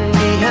wind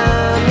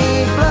behind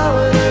me,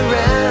 blowing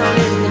around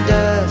in the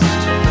dust.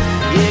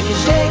 You can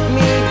shake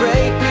me,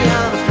 break me,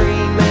 I'm a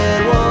free man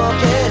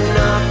walking,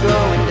 not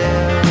going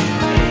down.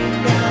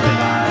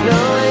 No,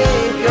 I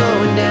ain't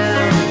going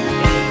down.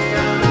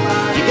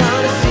 You're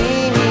gonna see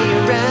me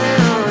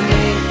around,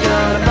 ain't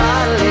gonna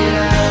bottle it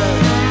up.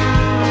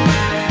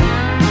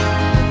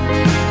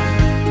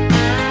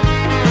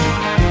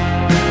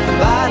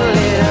 Bottle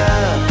it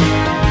up.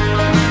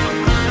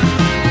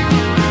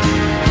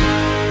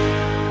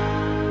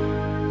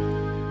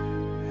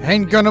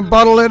 Ain't Gonna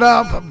Bottle It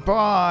Up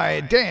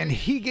by Dan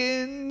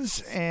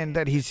Higgins, and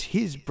that is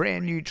his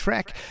brand new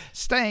track.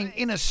 Staying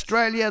in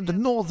Australia, the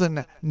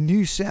northern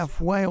New South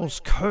Wales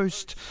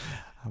coast,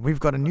 we've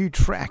got a new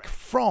track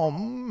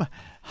from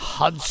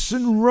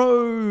Hudson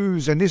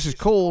Rose, and this is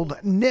called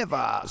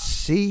Never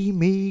See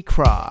Me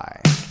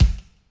Cry.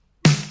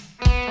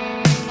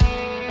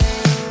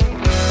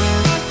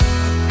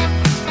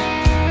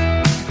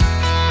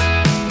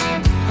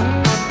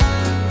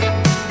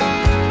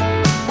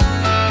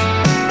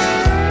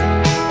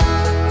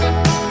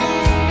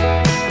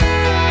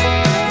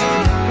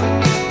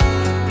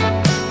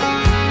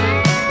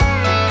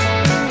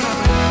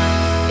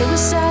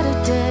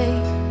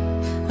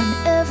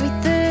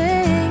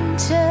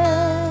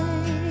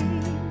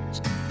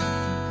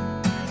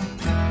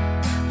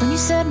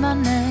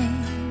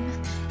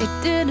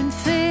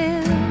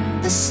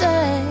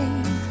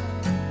 same.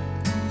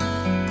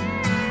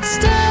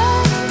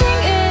 Standing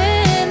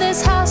in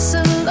this house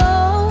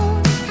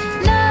alone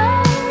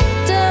now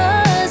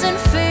doesn't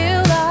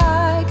feel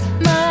like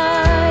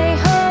my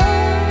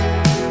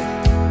home.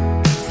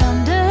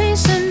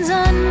 Foundations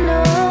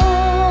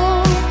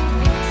unknown.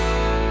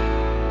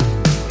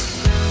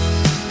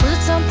 Was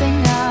it something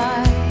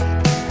I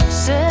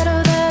said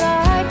or that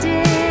I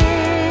did?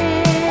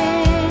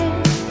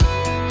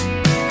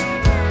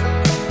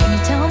 Can you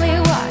tell me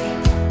why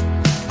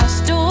our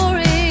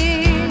stories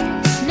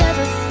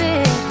never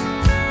fit?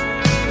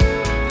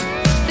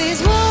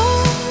 These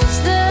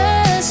walls,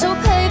 they're so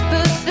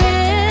paper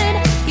thin.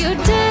 You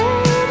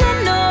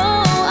didn't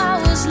know I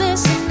was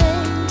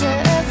listening to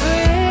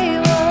every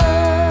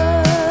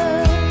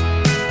word.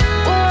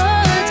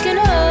 Words can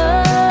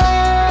hurt.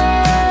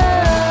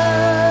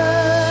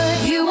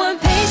 You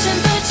weren't patient,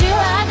 but you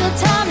had the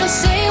time to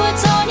say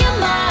what's on your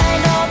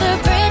mind. All the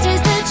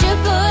bridges that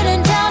you're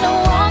putting down, a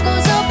wall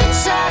goes up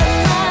inside of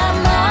my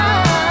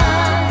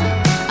mind.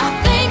 I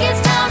think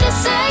it's time to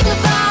say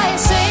goodbye,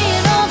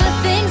 saying all the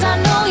things I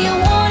know you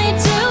wanted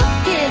to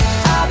hear.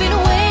 I've been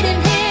waiting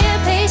here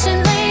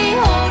patiently,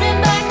 holding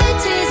back the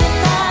tears in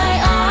my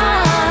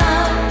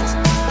eyes.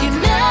 You're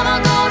never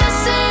gonna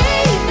see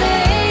me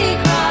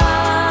cry.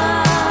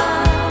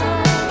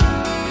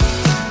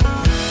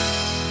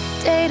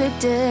 Day to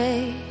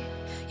day,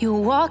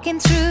 you're walking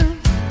through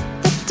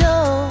the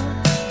door.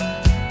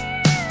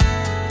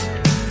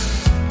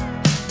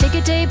 Take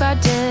it day by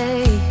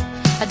day,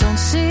 I don't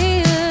see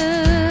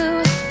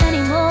you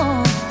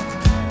anymore.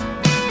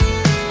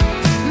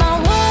 My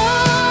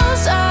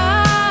walls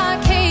are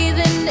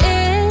caving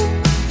in,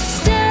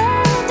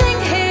 standing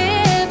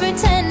here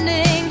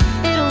pretending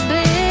it'll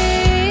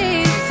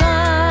be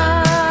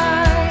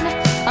fine.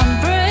 I'm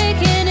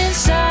breaking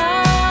inside.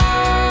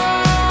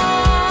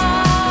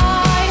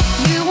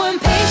 You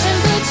weren't patient,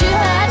 but you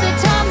had the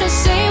time to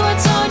say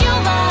what's on your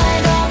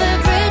mind. All the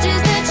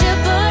bridges that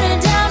you're burning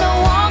down, a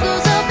wall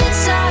goes up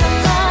inside of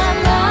my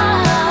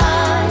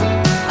mind.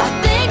 I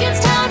think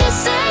it's time to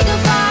say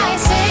goodbye,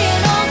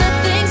 saying all the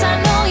things I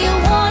know you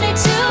wanted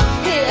to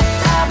hear.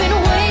 I've been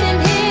waiting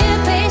here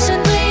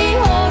patiently,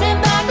 holding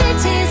back the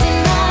tears in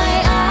my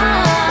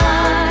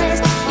eyes.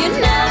 You're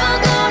never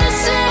gonna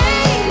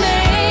see me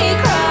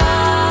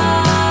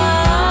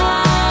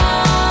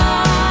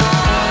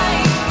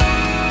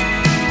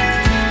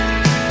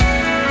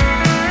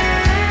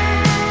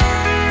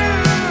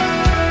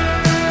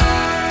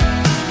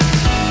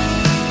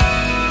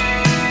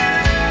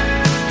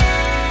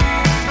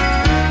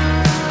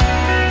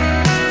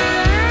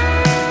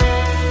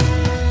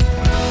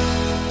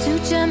Two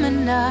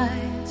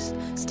Geminis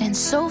stand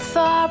so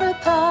far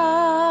apart.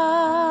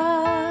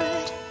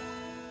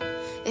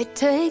 It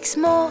takes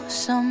more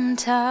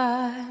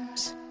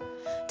sometimes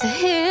to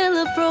heal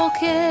a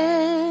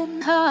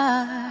broken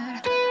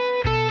heart.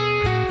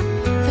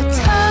 The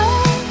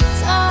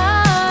tides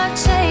are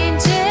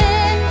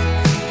changing.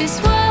 This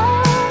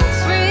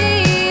world's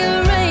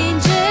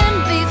rearranging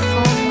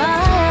before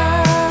my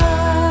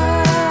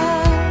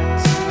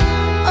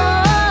eyes.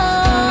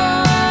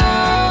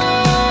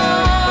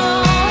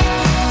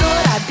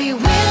 Thought I'd be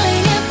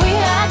willing if we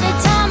had the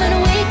time and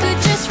we could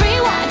just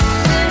rewind.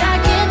 But I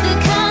get the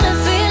kind of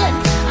feeling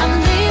I'm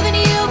leaving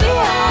you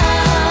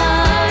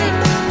behind.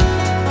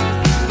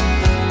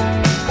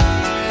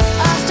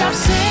 I stopped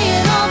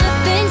saying all the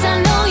things I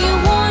know you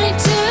wanted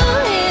to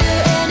hear.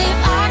 And if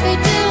I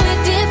could do it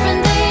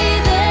differently,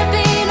 there'd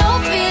be no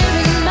fear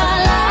in my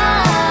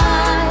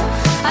life.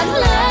 I'd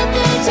let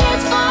the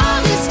tears fall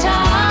this time.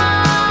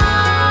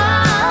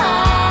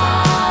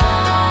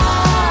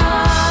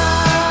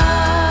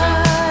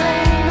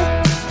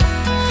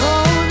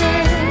 For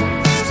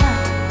this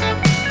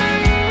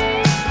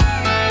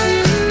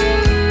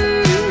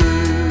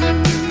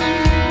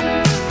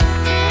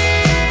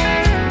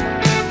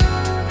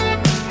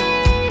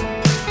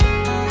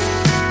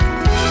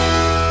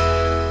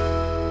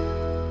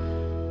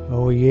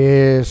Oh,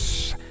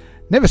 yes.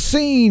 Never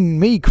Seen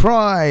Me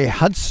Cry,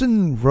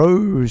 Hudson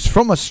Rose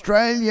from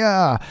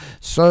Australia.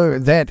 So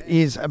that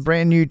is a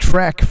brand new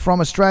track from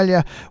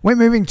Australia. We're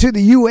moving to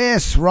the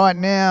US right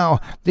now.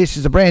 This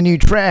is a brand new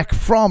track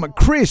from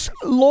Chris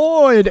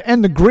Lloyd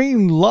and the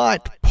Green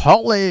Light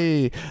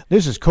Polly.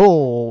 This is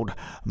called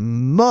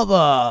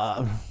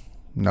Mother.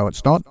 No,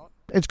 it's not.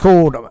 It's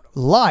called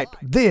Light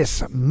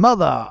This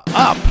Mother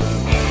Up.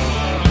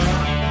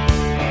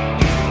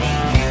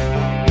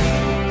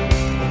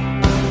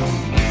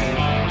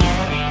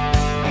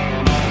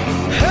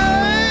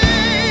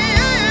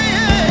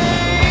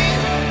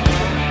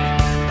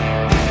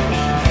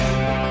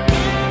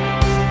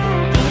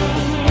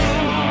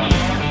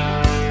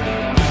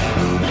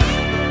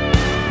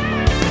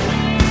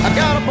 I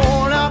got a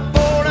worn out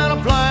Ford and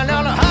I'm flying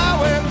down the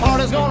highway.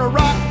 Party's gonna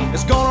rock,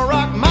 it's gonna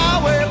rock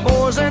my way.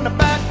 Boys in the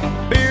back,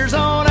 beers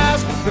on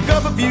ice. Pick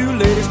up a few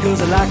ladies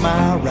cause I like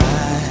my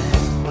ride.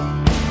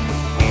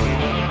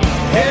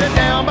 Headed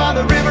down by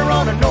the river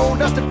on an old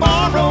dusty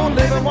farm road.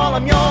 Living while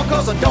I'm young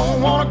cause I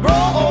don't wanna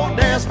grow old.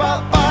 Dance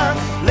by the fire,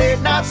 late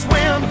night not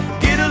swim.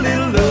 Get a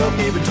little love,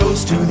 give a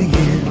toast to the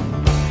end.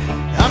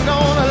 I'm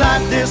gonna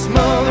light this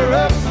mother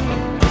up,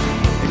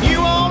 and you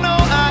all know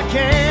I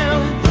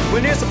can.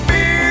 When it's a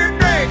beer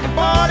drink, a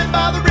party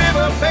by the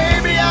river,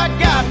 baby, I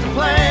got the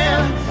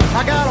plan.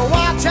 I got a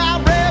watch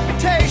out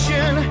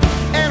reputation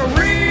and a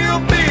real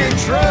big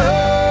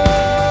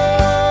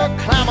truck.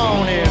 Climb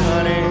on in,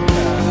 honey.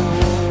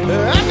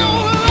 I'm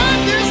gonna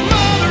light this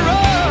mother up.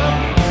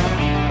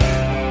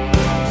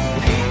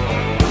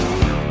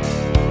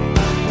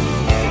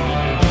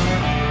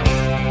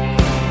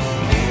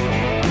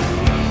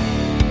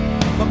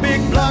 My big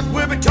block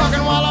will be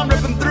talking while I'm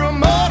ripping through a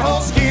mud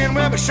hole. Skin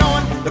will be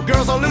showing. The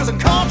girls are losing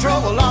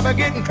control. Well, I'll be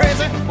getting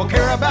crazy. Won't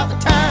care about the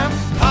time.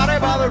 Party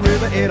by the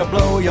river, it'll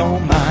blow your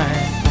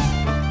mind.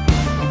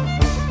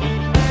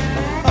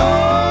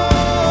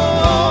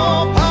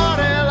 Oh,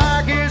 party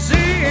like it's the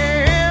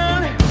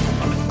end.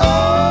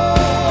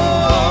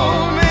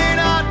 Oh, may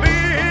not be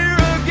here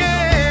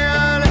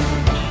again.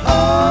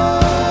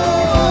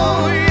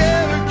 Oh,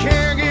 yeah, we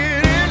can't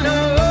get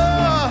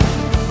enough.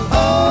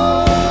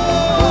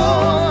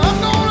 Oh, I'm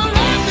gonna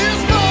light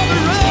this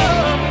mother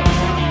up.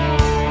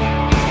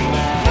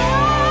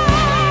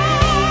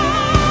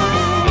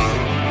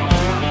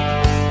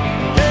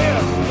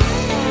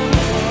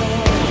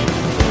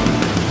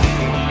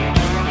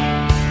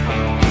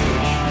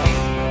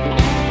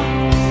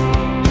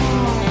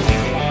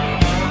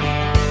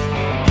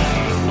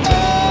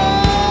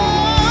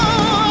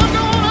 I'm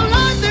gonna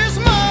light this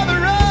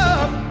mother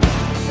up,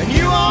 and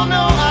you all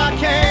know I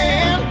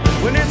can.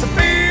 When it's a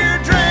beer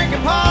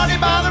drinking party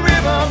by the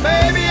river,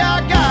 baby,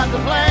 I got the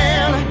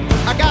plan.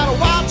 I got a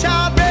watch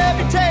out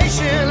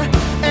reputation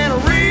and a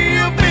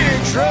real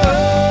big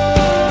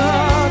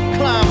truck.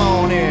 Climb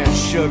on in,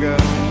 sugar.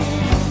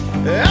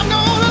 I'm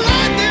gonna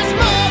light this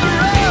mother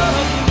up.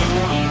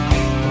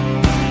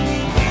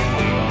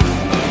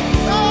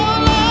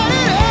 Oh, light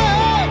it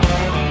up.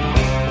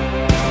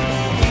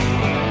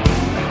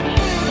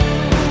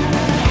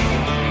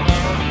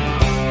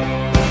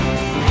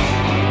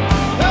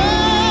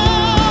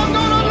 I'm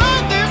gonna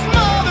light this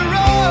mother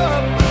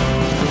up.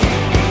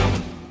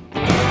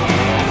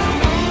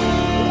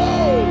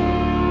 Whoa,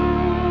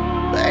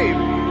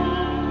 baby.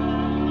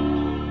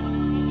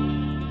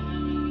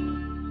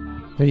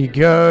 There you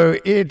go.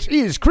 It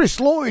is Chris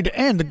Lloyd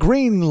and the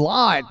Green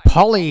Light.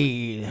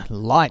 Polly,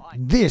 light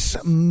this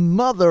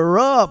mother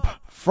up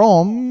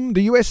from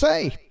the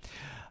USA.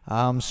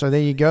 So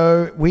there you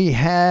go. We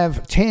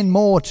have 10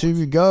 more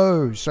to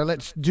go. So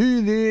let's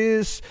do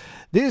this.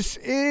 This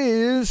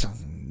is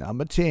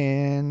number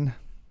 10.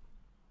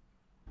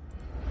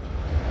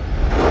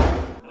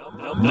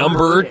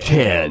 Number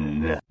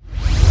 10.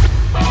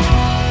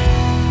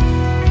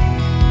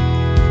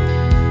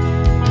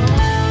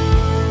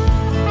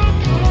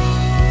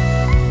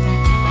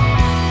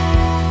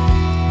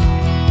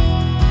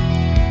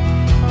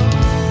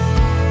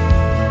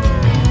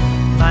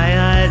 My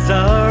eyes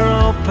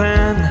are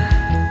open.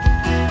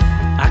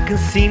 I can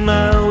see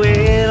my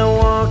way to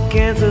walk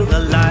into the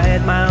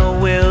light. My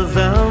will's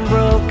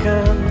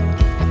unbroken.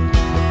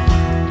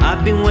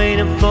 I've been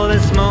waiting for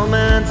this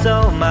moment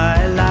all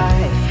my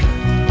life.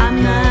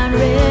 I'm not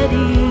ready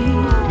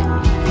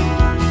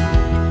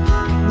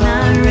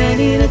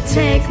to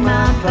take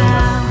my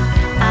bow.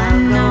 I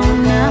know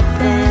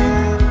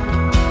nothing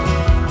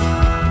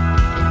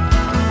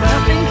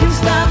can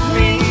stop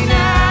me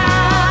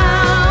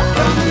now.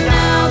 From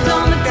now,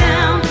 don't look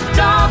down,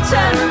 don't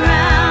turn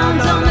around,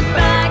 don't look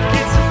back,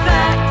 it's a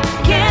fact,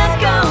 can't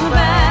go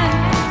back.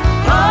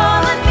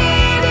 All I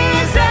need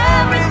is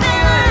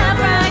everything I have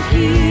right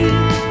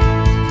here.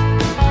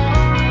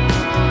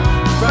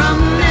 From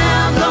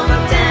now, don't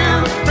look down,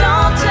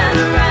 don't turn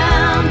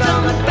around,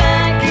 don't look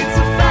back, it's a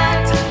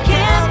fact,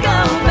 can't go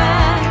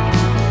back.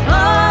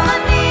 All I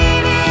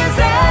need is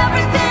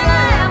everything I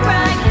have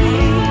right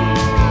here.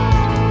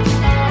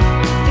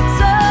 It's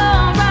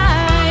all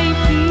right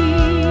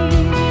here.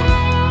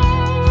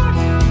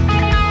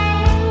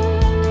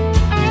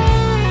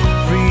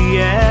 Free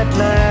at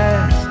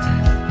last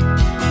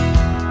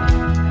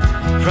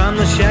from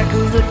the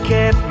shackles that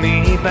kept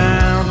me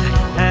bound,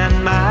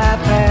 and my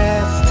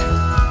past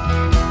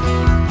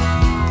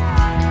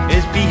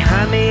is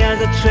behind me as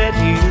I tread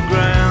new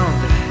ground.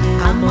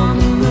 I'm on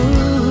the move.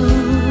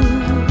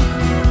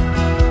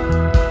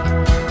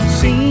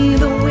 See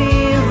the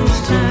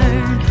wheels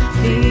turn,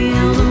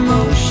 feel the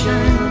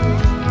motion,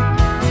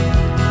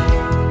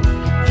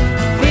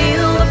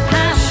 feel the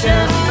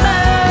passion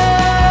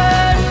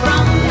burn.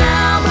 From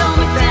now, don't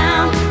look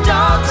down,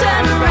 don't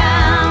turn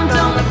around,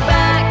 don't look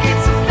back,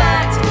 it's a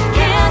fact,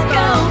 can't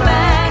go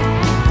back.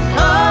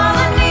 All I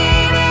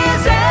need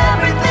is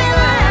everything I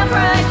have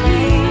right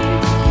here.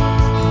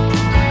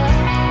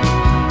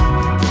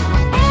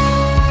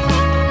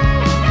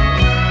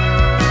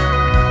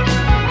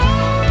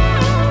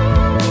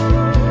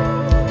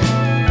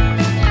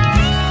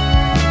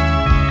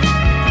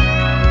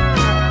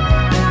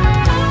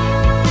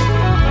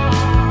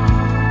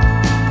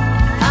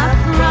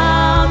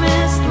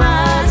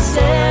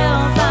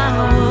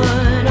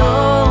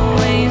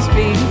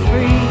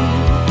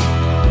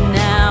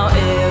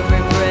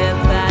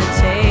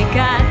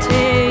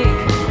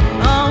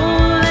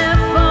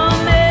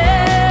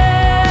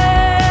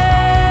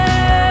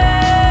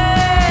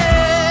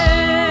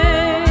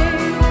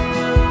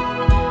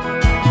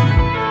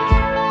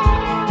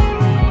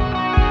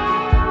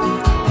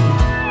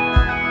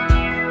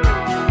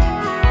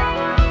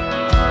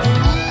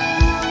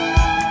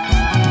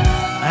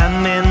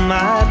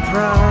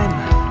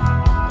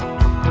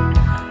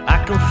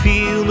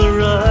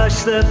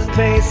 watch the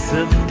pace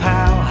of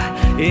power.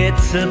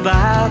 It's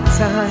about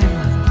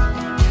time.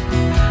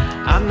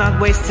 I'm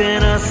not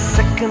wasting a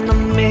second, a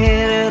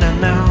minute,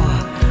 an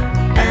hour.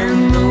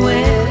 And the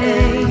wave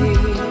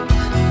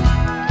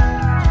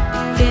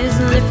is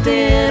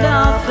lifted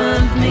off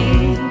of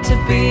me to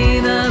be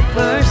the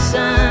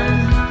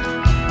person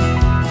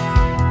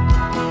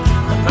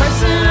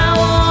I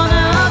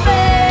wanna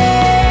be.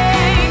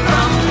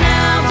 From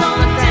now, don't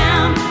look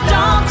down,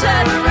 don't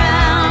turn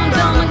around,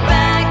 don't look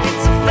back,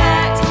 it's a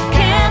fact,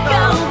 can't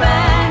go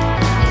back.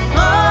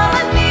 All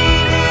I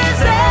need is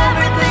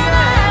everything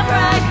I have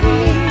right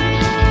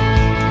here.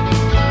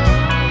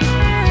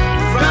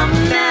 From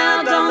now,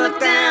 don't look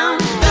down,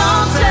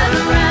 don't turn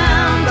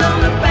around, don't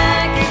look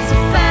back, it's a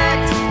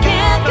fact,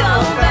 can't go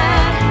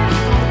back.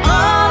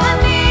 All I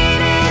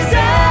need is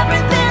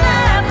everything I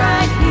have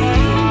right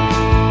here.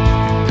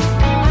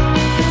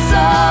 It's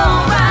all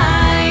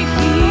right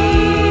here.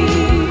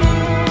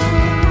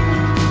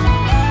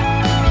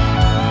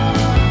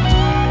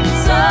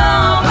 It's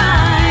all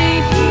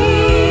right here.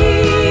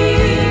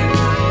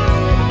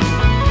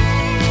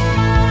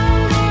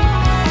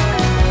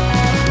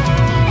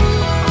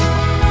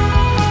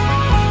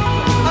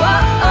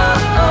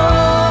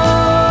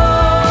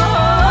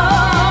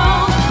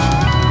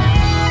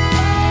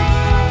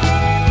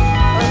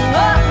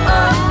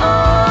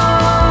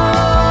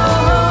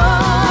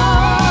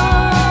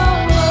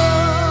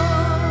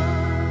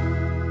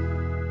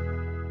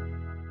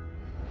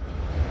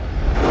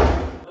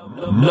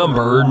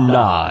 Number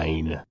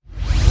 9.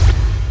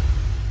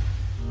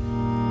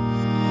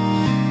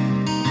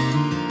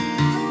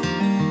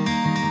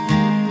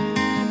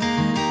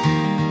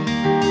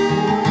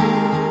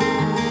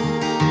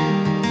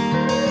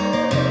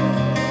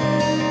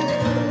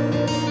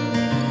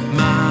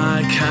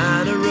 My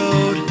kind of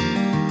road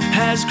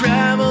has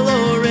gravel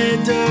or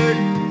red dirt.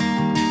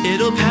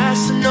 It'll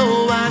pass an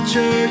old white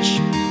church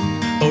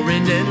or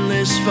an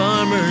endless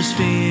farmer's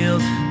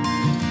field.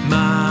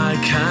 My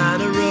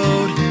kind of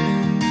road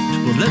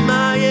will let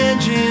my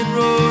engine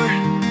roar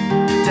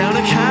down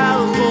a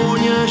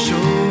California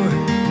shore.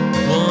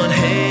 One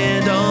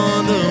hand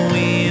on the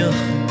wheel,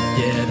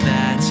 yeah,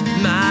 that's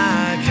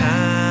my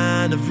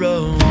kind of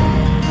road.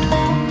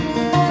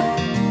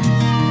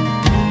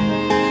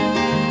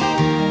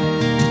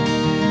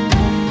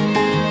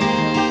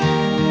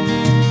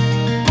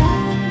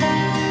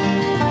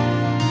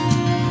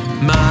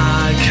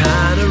 My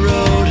kind of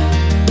road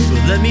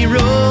will let me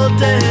roll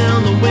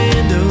down the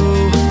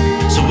window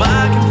so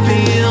I can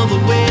feel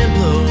the wind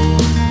blow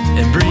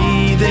and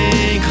breathe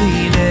in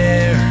clean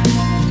air.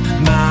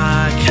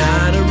 My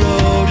kind of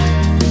road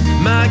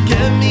might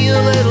get me a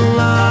little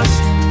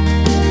lost,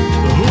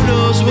 but who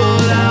knows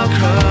what I'll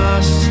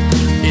cross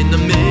in the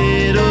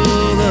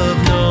middle of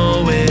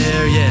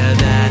nowhere. Yeah,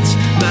 that's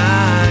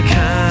my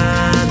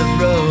kind of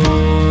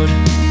road.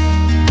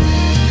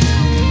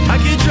 I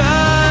could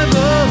drive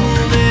all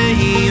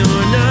day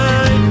or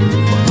night.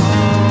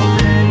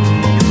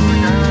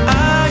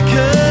 I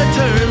could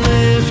turn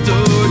left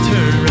or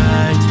turn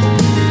right.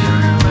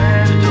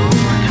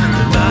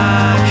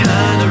 My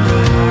kind of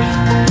road,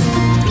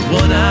 the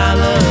one I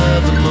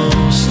love the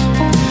most,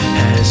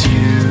 has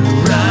you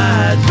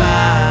right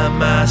by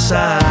my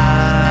side.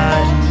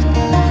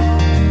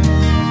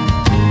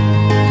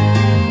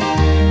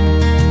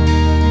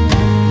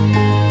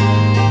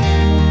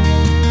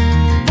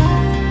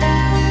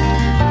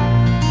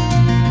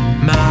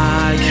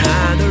 My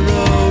kind of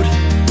road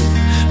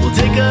will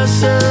take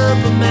us up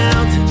a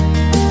mountain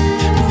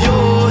with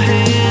your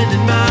hand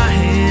in my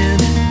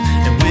hand,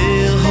 and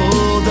we'll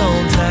hold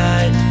on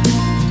tight.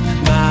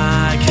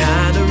 My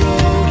kind of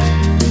road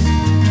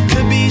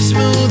could be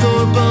smooth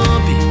or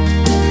bumpy,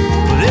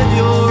 but if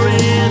you're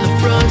in the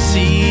front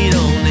seat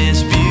on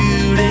this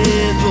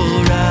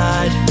beautiful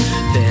ride,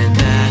 then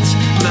that's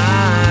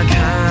my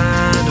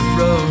kind of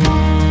road.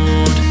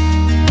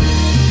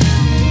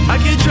 I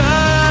could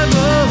drive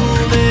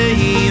all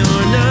day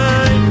or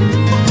night.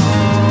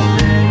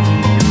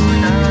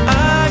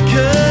 I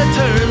could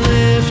turn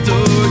left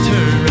or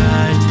turn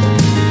right.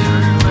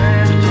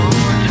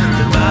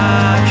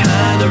 My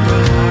kind of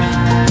road,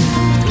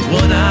 the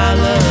one I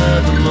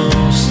love the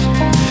most,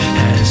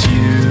 has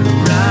you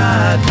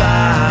right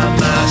by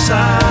my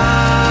side.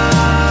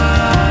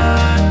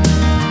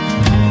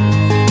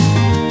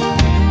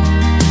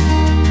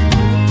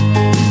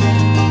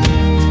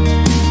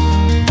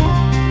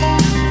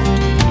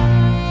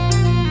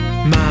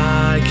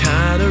 My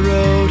kind of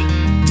road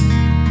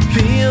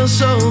feels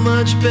so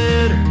much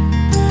better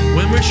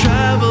when we're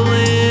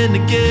traveling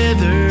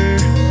together,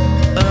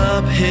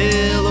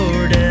 uphill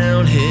or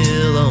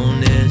downhill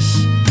on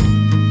this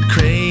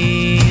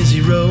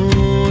crazy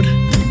road.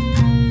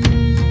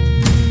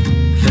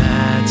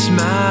 That's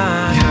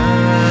my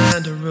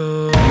kind of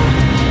road.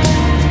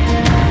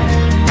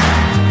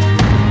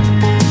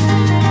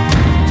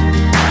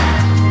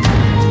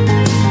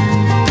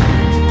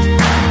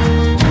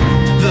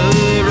 The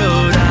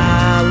road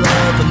I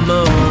love the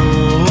most.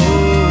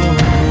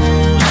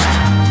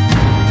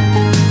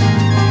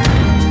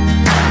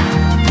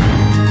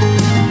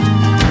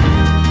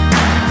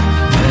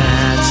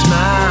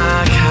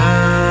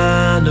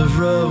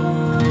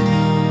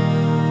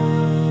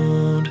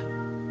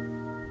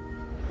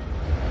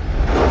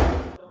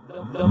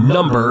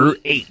 Number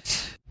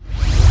 8.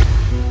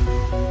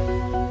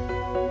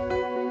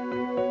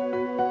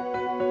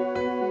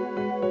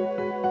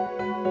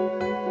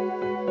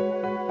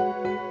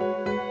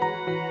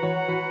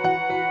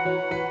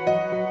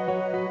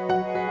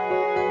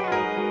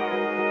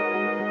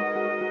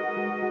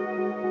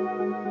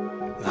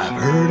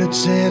 I've heard it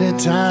said a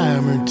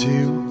time or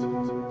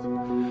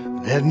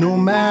two that no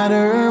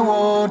matter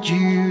what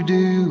you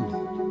do,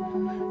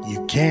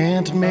 you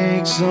can't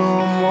make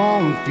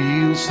someone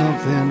feel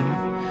something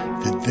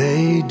that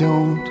they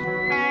don't.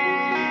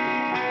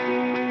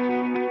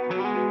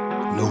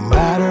 No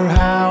matter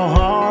how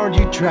hard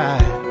you try,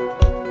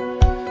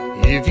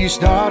 if you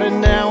started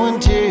now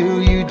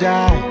until you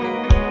die,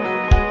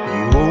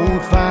 you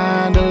won't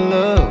find a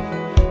love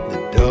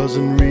that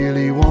doesn't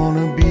really want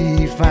to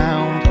be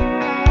found.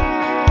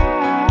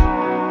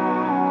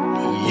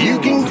 You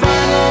can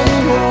find love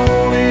and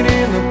hold it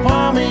in the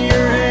palm of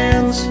your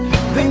hands,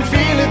 then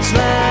feel it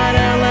slide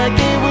out like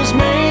it was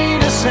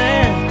made of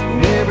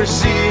sand. Never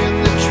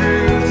seeing the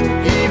truth,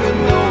 even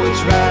though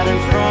it's right in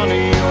front of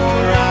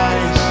your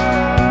eyes.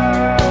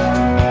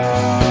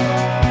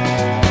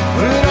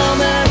 Put on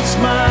that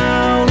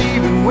smile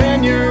even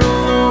when you're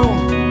alone,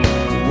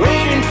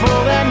 waiting for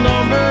that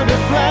number to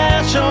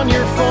flash on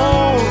your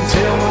phone,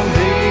 till one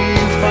day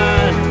you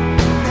find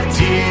the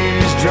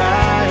tears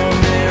dry on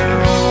their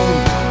own.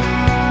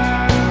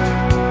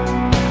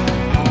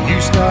 You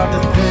start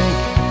to think,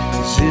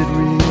 is it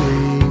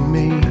really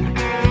me?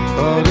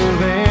 But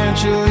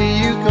eventually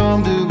you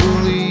come to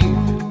believe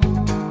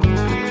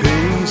that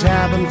things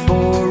happen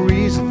for a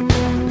reason.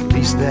 At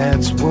least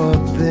that's what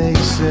they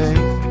say.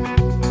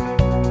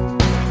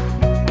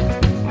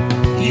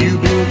 You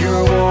build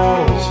your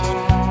walls,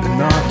 but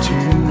not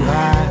too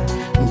high,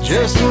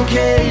 just in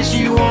case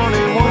you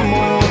wanted one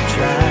more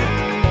try.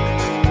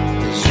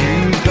 As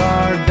you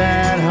guard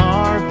that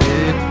heart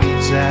that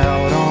beats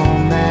out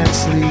on that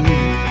sleeve.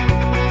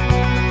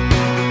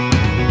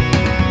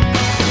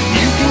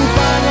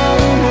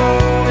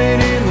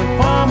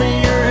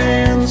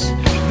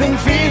 Then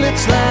feel it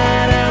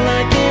slide out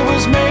like it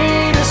was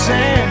made of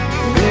sand.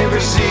 Never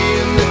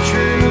seeing the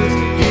truth,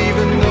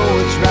 even though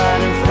it's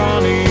right in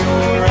front of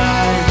your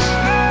eyes.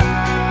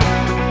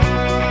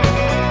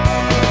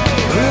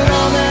 Put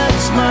on that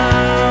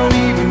smile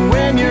even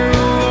when you're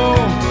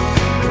alone,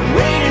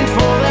 waiting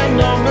for that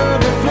number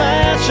to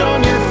flash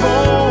on your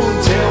phone,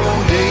 till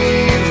one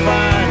day you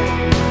find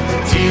the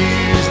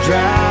tears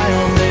dry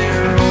on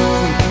their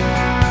own.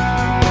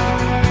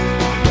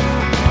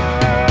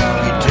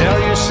 You tell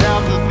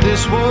yourself that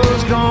this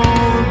was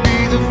gonna be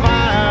the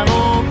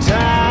final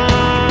time.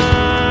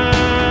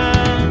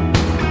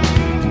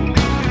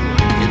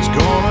 It's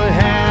gonna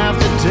have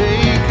to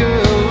take a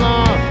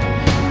lot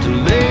to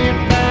lay it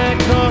back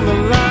on the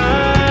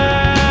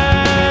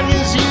line.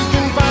 Yes, you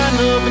can find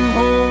love and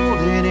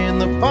hold it in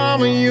the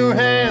palm of your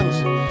hands,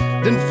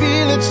 then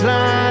feel it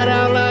slide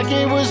out like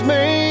it was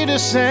made of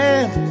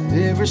sand.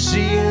 Never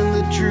seeing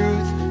the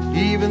truth,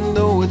 even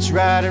though it's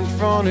right in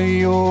front of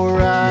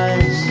your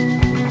eyes.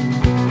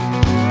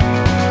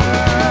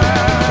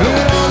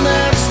 Put on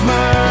that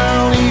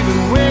smile even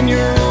when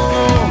you're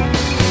alone,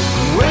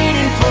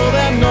 waiting for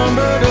that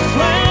number to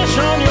flash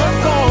on your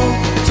phone,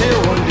 till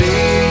one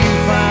day you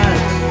find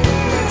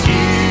the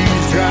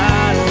tears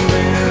dry on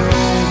their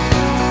own.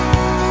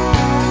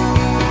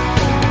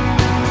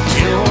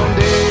 Till one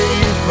day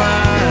you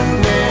find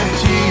them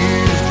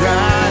tears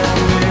dry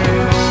on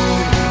their own.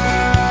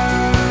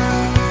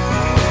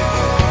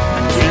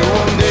 Till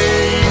one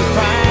day you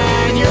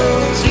find your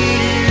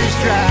tears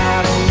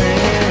dried on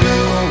their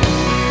own.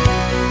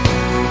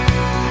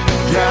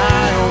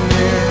 Dry on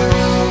their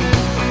own.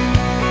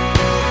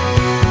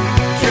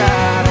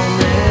 Dried on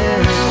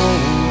their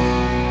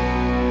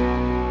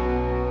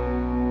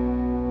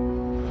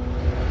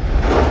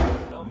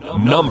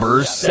own.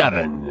 Number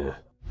 7.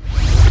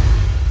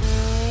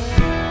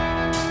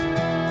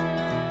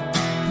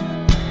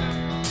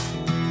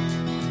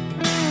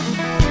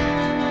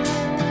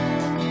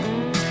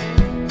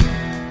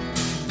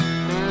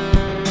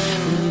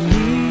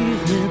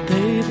 Leave me,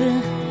 baby,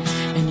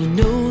 and you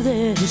know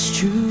that it's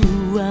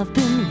true. I've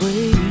been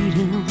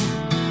waiting,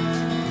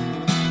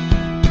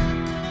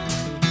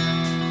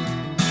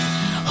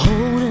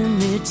 holding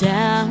me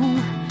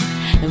down,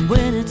 and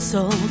when it's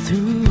all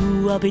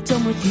through, I'll be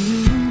done with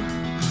you.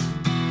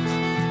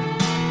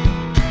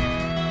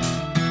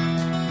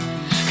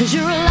 'Cause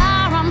you're a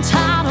liar, I'm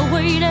tired of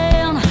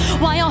waiting,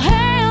 while your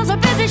hands are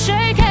busy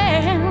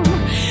shaking.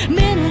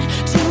 Minute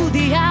to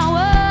the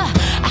hour,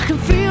 I can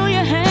feel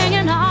you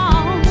hanging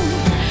on.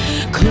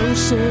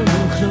 Closer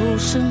and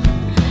closer,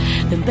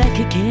 then back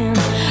again.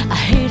 I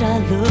hate, I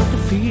love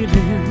the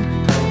feeling.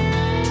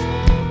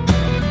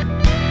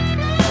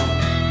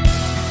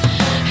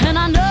 And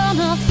I know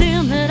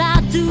nothing that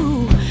I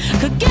do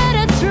could get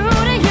it through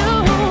to you.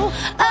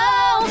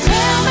 Oh,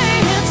 tell me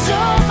it's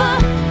over.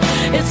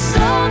 It's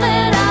so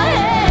that I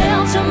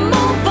have to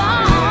move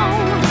on.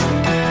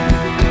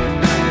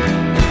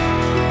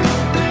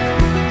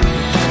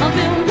 I've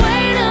been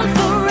waiting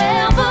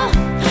forever.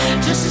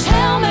 Just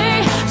tell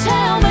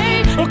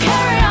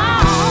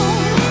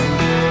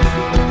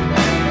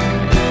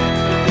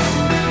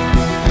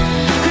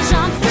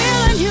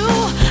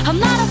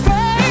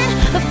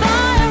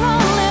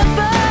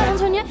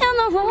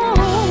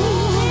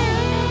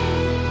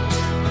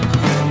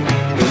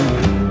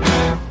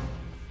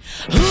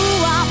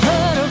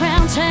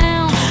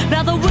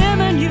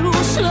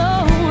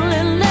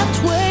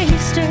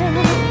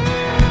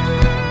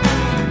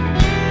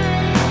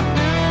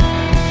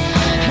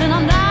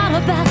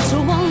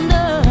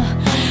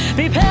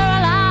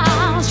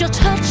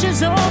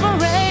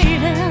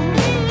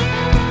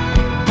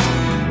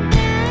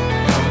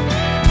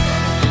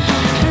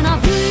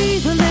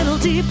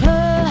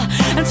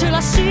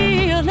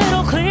see a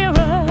little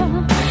clearer.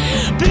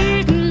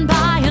 Beaten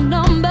by a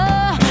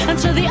number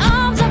into the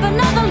arms of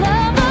another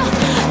lover.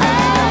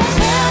 Oh,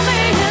 tell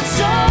me it's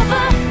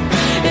over.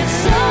 It's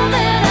so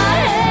that I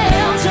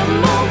have to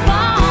move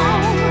on.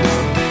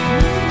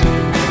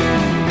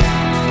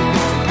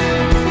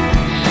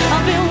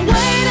 I've been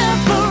waiting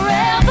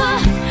forever.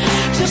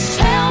 Just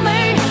tell me,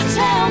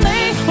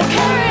 we'll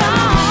carry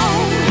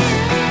on.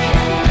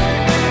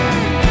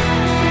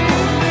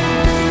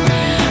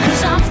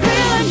 'Cause I'm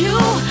feeling you,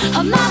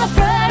 I'm not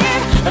afraid.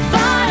 The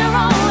fire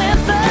only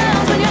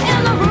burns when you're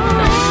in the room.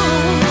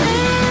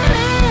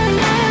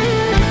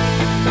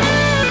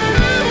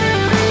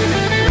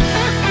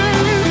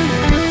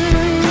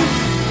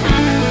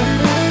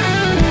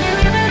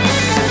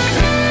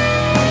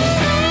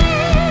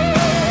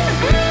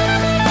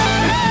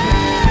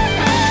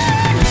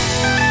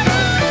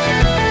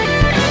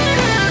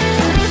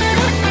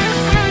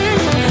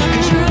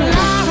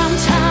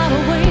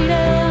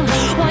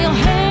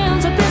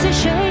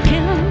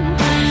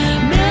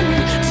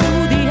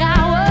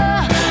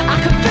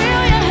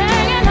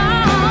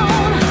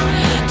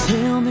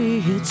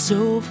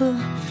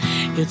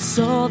 It's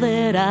all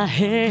that I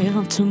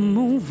have to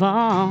move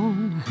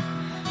on.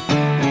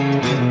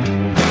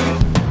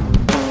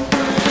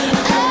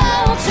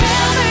 Oh,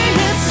 tell me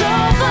it's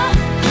over.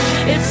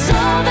 It's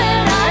all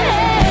that I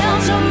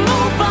have to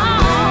move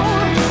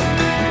on.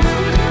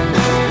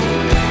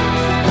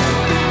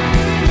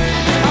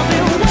 I've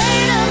been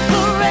waiting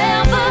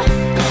forever.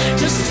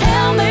 Just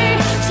tell me,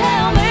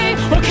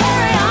 we'll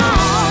carry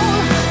on.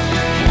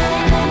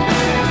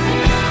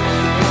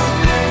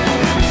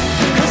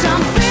 'Cause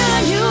I'm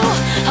feeling you,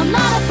 I'm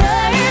not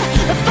afraid.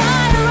 The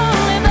fire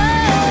only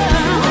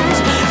burns.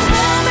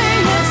 Tell me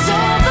it's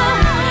over.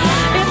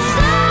 It's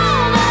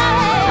all that I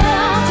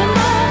have to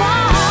move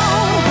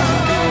on.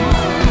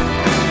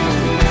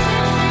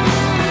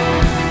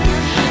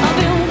 I've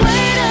been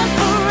waiting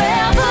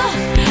forever.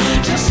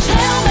 Just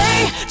tell me,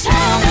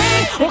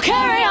 we'll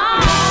carry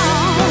on.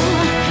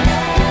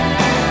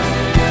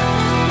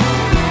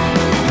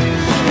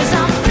 'Cause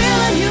I'm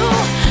feeling you,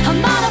 I'm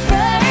not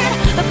afraid.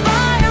 The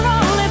fire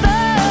only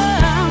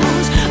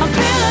burns. I'm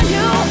feeling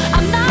you,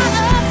 I'm not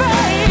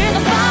afraid.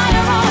 The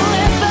fire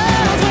only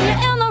burns when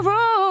you're in the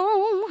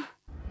room.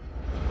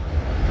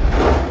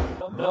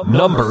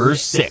 Number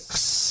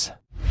 6.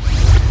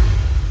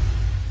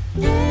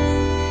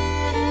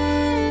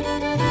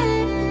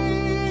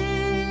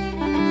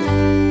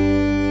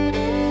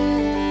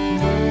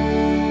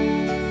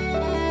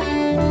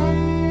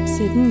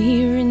 Sitting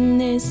here in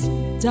this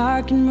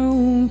darkened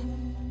room,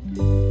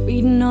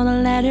 reading all the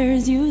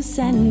letters you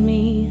send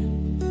me,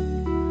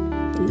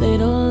 the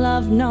little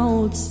love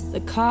notes,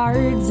 the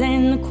cards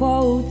and the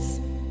quotes,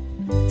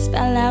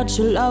 spell out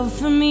your love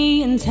for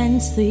me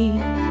intensely.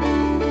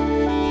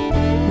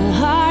 My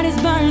heart is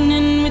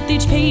burning with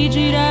each page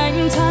that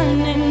I'm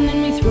turning, and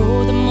we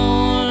throw them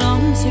all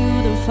onto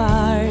the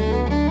fire.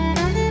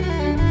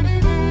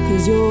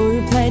 'Cause you're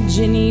a pledge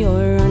in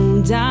your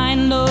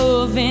undying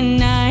love,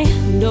 and I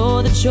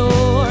know that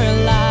you're a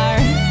liar.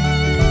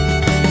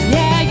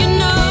 Yeah, you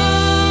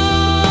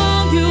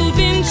know you've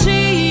been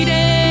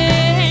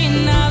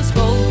cheating. I've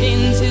spoken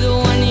to the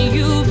one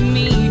you've been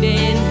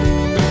meeting.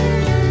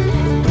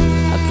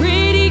 A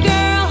pretty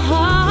girl,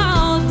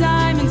 all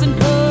diamonds and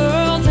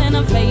pearls, and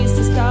a face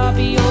to stop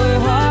your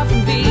heart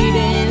from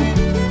beating.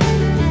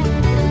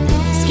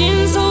 Skin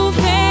so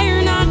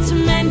fair, not to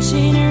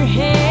mention her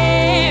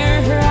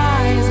hair, her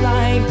eyes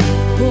like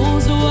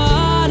pools of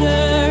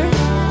water.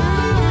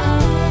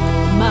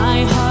 My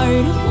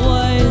heart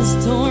was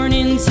torn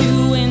in two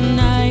when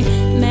I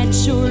met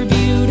your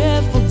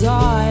beautiful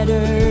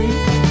daughter.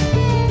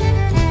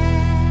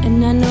 And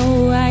I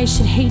know I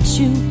should hate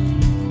you,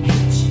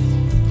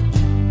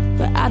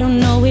 but I don't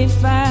know if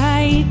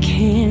I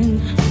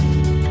can.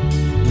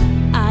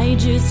 I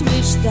just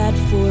wish that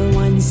for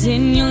once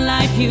in your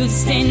life you'd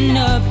stand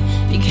up,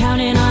 be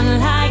counted on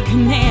like a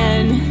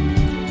man.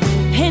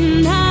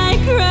 And I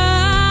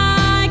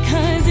cry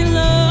 'cause I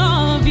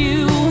love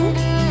you,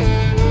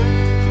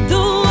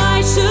 though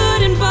I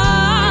shouldn't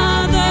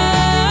bother.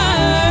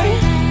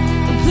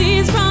 But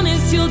please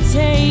promise you'll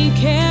take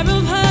care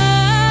of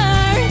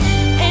her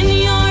and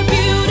your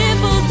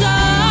beautiful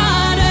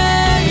daughter.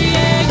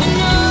 Yeah, you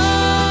know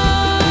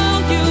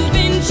you've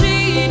been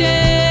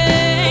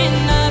cheating.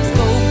 I've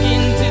spoken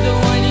to the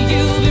one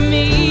you've been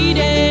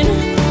meeting.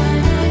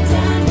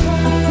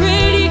 A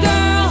pretty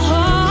girl,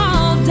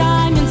 all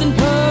diamonds and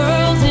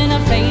pearls, and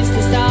a face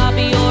to stop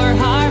your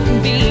heart from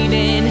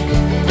beating.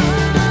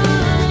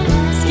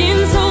 Skin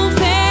so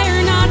fair,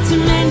 not to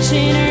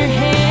mention her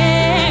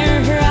hair,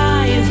 her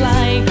eyes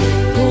like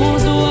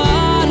pools of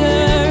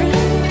water.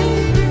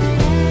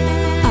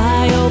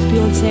 I hope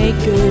you'll take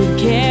good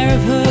care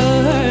of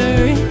her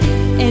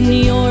and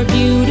your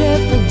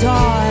beautiful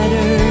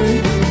daughter.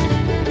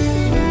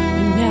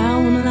 And now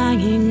I'm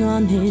lying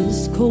on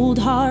this cold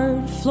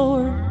hard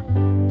floor.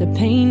 The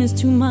pain is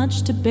too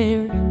much to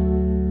bear.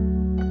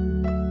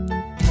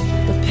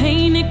 The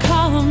pain it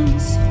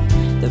comes,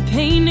 the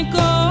pain it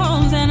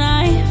goes, and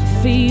I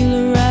feel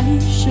a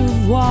rush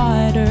of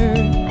water.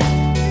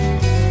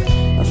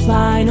 A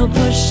final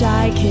push,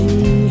 I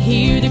can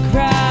hear the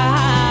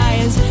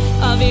cries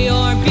of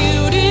your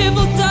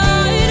beautiful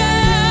daughter.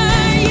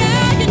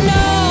 Yeah, you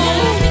know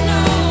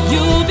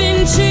you've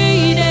been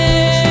cheated.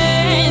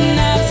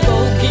 I've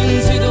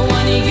spoken to the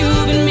one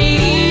you've been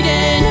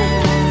meeting.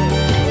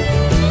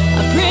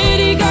 A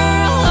pretty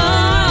girl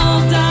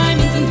of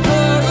diamonds and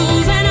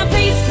pearls, and a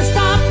face to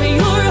stop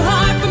your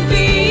heart from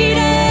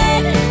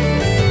beating.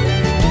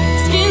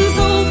 Skin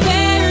so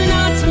fair,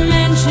 not to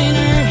mention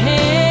her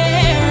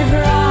hair,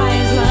 her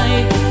eyes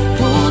like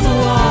pools of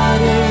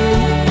water.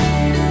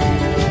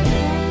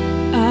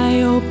 I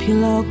hope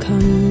you'll all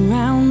come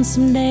around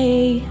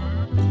someday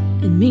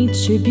and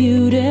meet your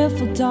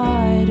beautiful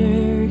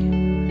daughter.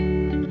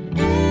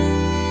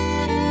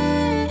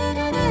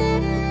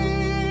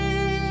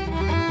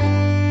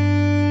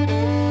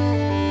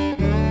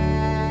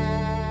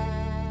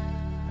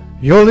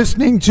 You're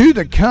listening to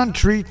the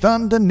Country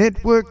Thunder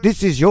Network.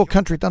 This is your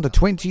Country Thunder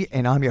 20,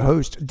 and I'm your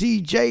host,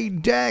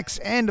 DJ Dax.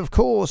 And of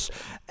course,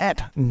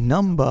 at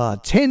number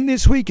 10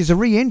 this week is a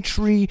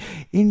re-entry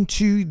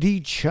into the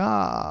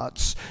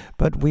charts.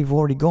 But we've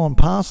already gone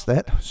past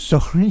that.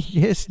 Sorry,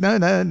 yes, no,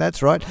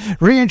 that's right.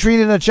 Re-entry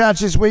into the charts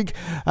this week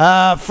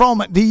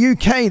from the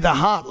UK, the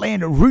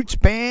Heartland Roots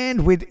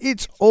Band with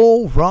It's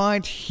All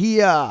Right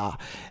Here.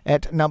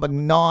 At number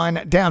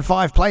 9, down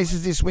 5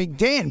 places this week,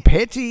 Dan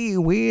Petty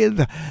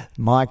with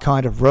My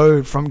Kind of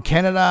Road from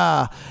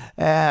Canada.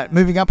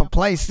 Moving up a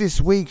place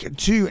this week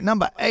to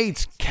number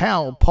 8,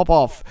 Cal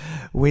Popoff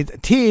with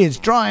Tears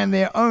Drying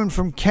Their Own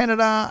from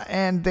Canada.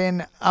 And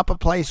then up a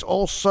place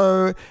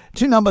also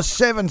to number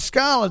 7,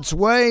 Scarlet's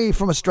Way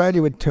from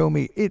Australia with Tell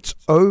Me It's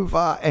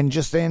Over. And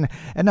just then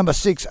at number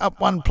 6, up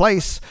one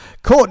place,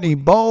 Courtney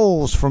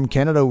Bowles from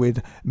Canada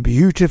with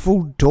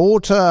Beautiful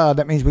Daughter.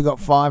 That means we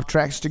got 5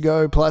 tracks to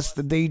go, plus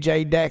the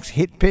DJ Dax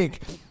hit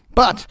pick.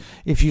 But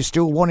if you're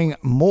still wanting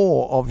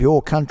more of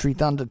your Country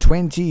Thunder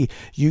 20,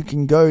 you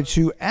can go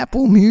to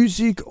Apple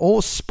Music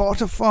or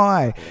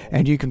Spotify,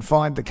 and you can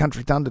find the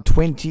Country Thunder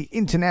 20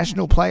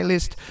 International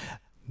playlist,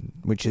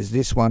 which is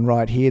this one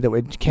right here that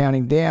we're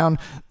counting down,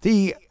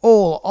 the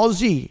All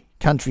Aussie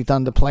Country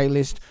Thunder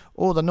playlist,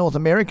 or the North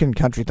American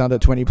Country Thunder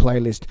 20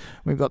 playlist.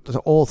 We've got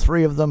all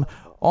 3 of them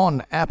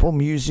on Apple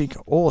Music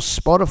or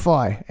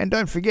Spotify. And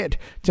don't forget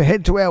to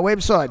head to our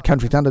website,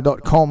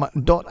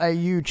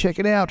 countrythunder.com.au. Check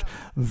it out.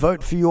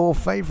 Vote for your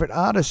favourite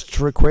artists,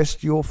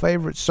 request your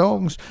favourite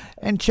songs,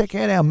 and check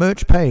out our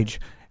merch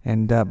page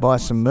and buy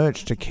some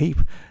merch to keep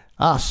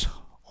us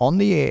on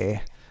the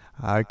air.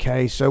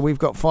 Okay, so we've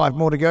got 5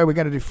 more to go. We're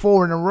going to do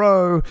 4 in a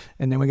row,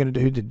 and then we're going to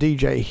do the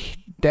DJ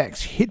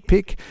Dax hit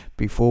pick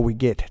before we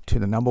get to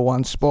the number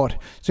 1 spot.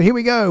 So here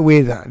we go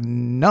with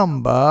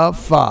number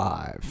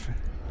 5.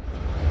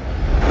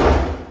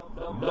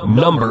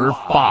 Number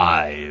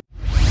 5.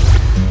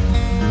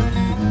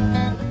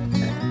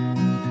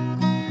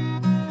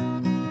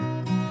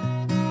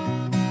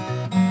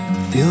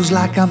 Feels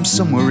like I'm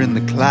somewhere in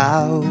the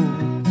clouds.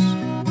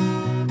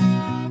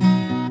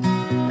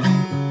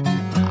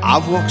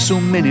 I've walked so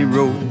many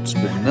roads,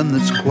 but none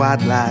that's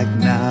quite like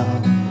now.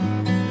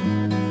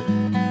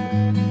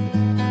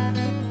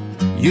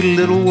 Your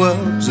little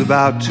world's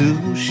about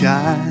to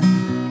shine.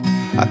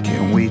 I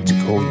can't wait to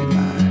call you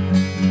mine.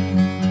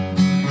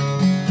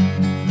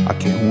 I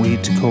can't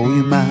wait to call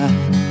you mine.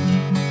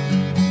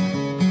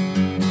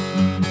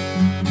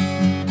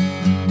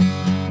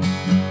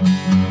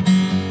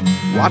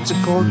 What's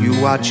it called? You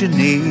what you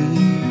need.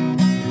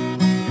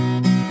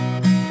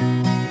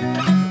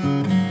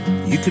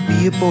 You could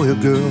be a boy or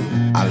girl,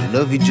 I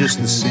love you just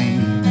the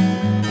same.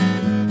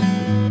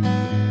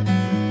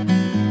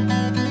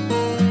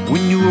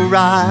 When you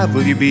arrive,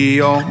 will you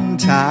be on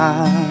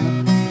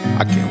time?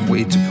 I can't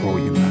wait to call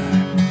you mine.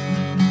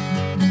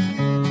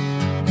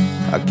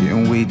 I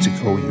can't wait to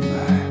call you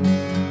mine.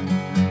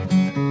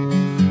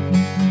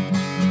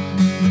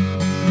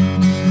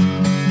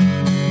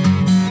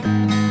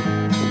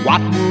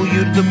 What will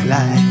you look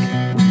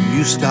like when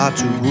you start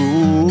to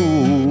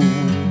rule?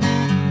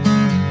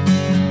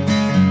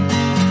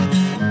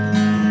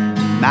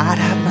 Might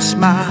have my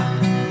smile,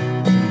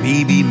 or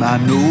maybe my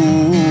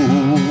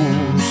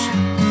nose.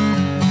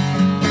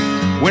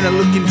 When I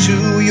look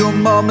into your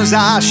mama's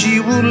eyes,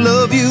 she will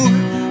love you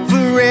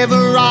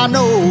forever, I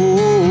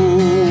know.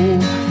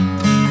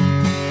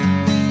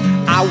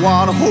 I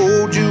wanna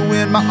hold you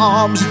in my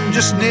arms and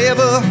just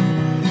never,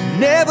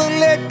 never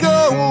let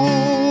go.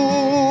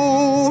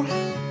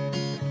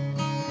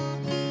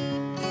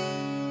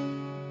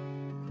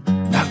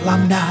 Not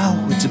long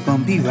now, it's a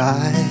bumpy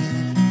ride.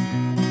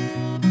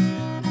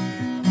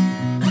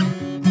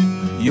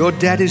 Your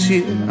daddy's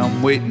here,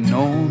 I'm waiting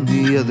on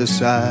the other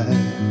side.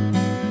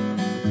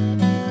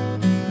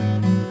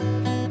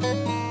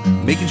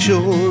 Making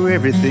sure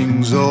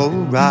everything's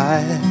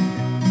alright.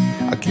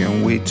 I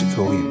can't wait to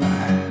call you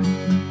mine.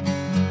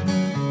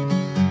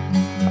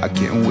 I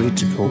can't wait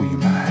to call you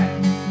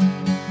mine.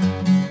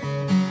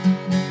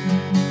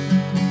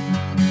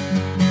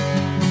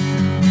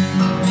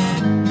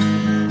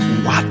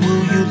 What will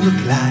look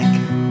like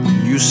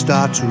when you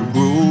start to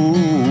grow?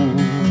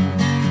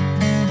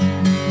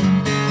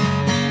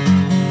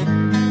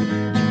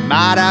 You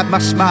might have my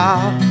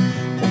smile,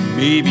 or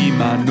maybe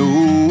my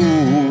nose.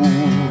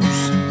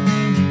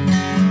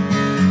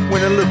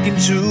 When I look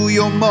into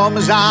your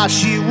mama's eyes,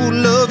 she will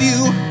love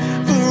you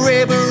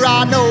forever,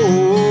 I know.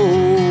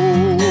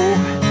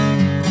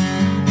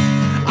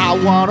 I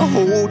wanna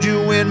hold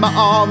you in my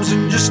arms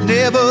and just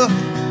never,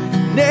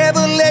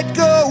 never let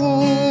go.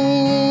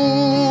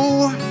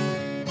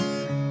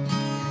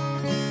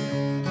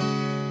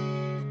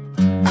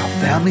 Our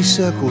family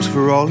circles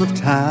for all of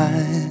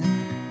time.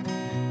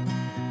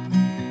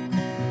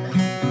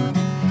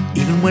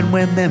 Even when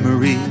we're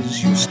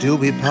memories, you'll still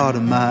be part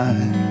of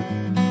mine.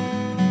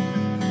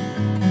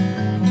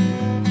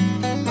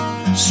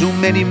 So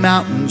many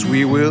mountains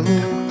we will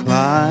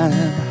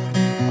climb.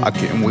 I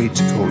can't wait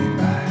to call you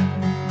mine.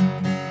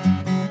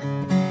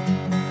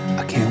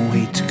 I can't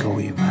wait to call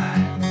you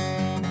mine.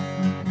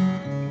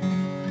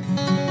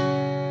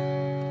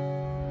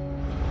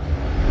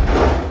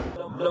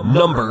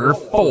 Number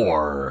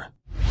 4.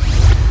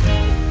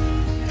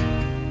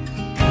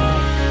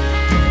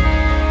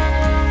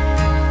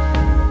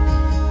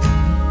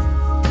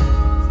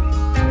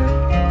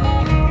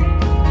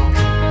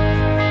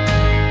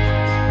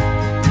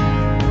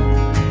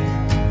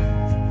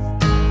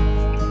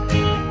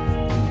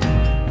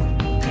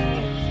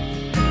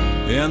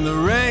 And the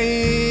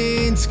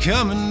rain's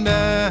coming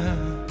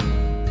down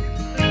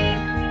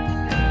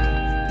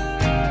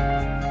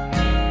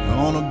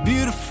on a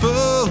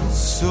beautiful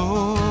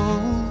soul.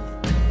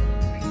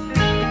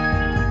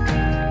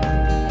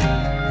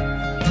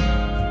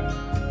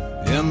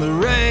 And the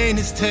rain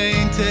is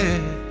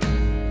tainted,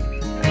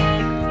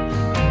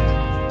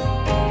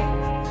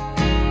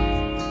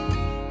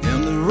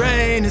 and the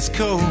rain is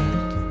cold,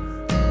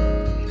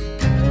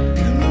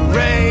 and the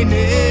rain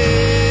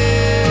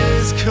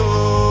is cold.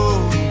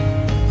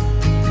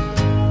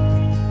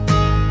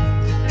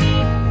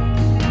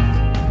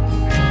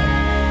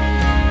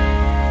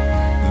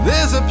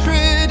 There's a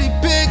pretty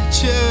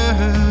picture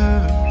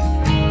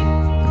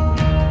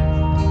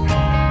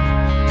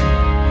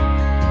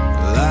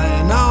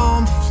lying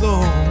on the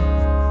floor.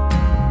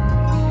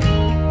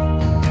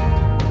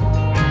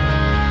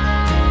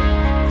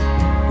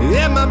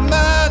 And my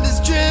mind is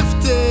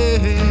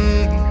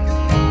drifting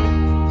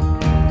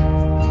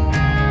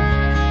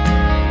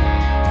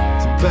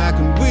to back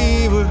when we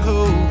were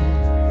whole,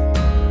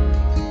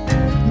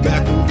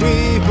 back when we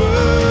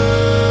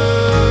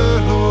were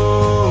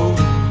whole.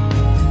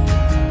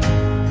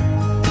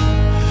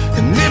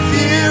 And if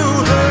you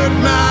heard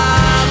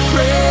my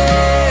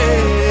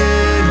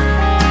prayer,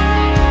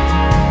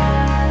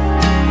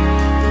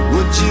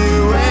 would you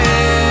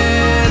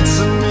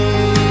answer me?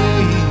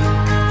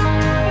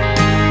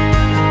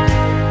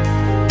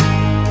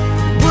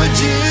 Would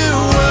you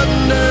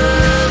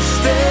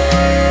understand?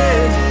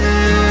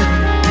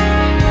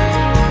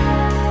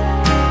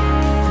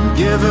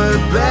 Give her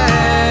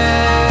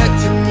back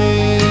to me.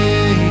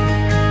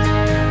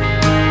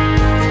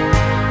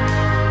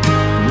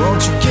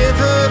 Won't you give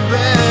her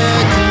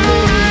back to me?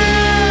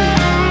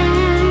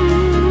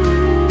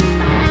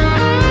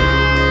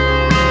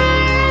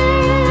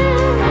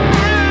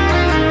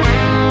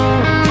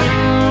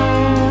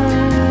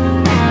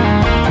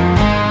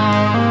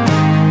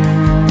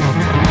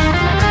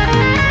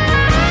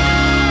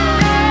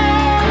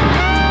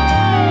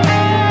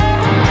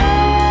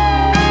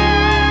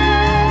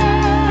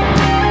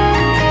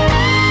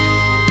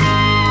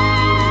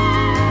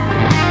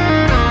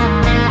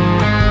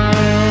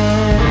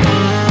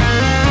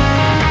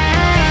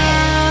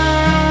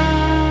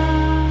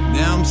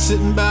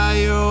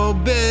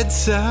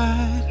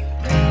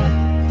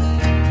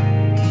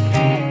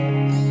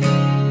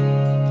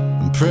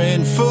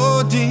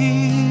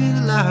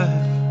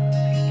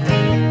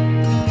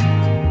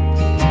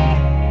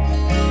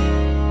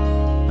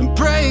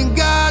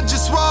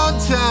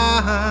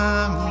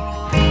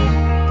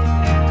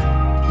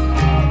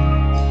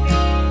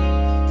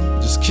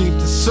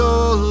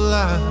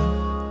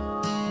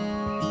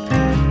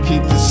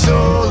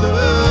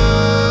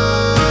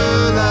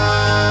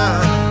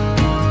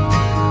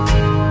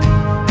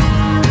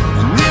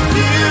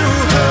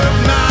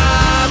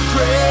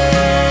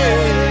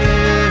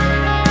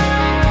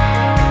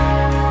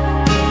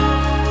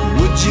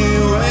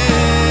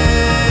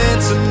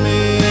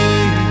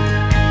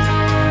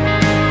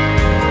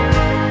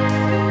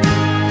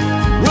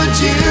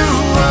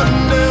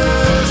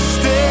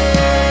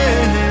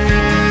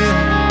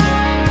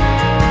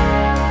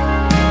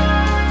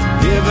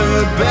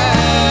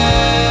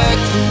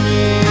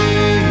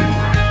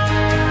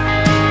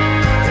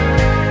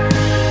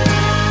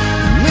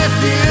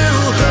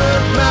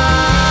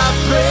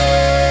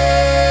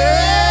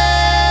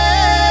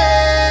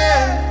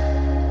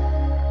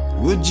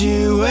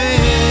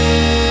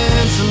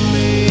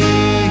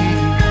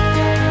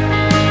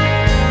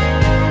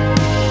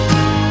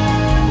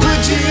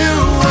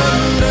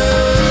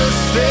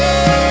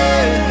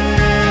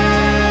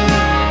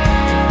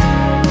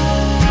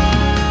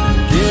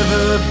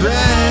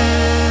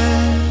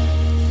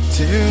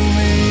 to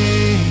me.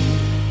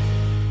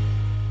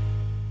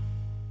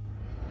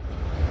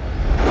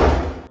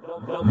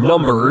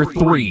 Number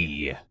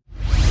 3.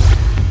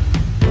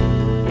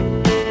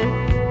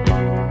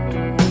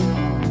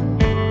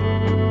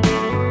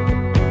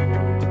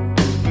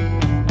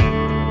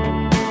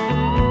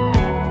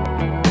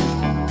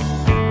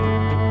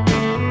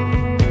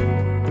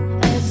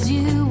 As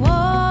you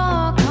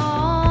walk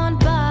on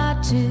by,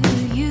 do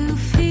you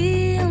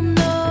feel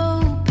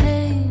no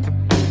pain?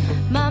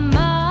 My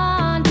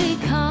mind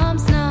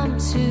becomes numb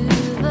to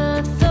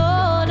the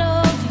thought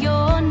of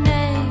your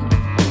name.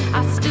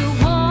 I still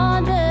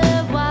wonder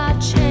what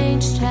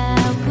changed.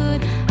 How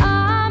could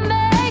I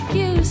make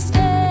you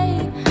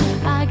stay?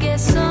 I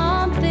guess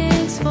some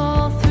things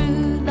fall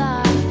through,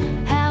 like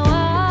how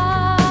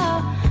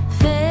I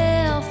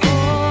fell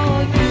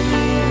for you.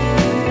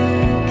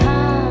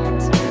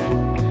 Can't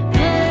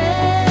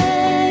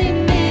blame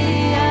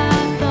me. I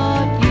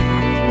thought you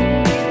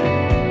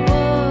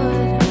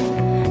would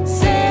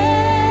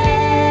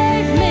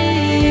save me,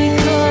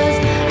 'cause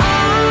I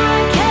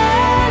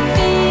can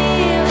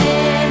feel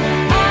it,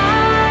 I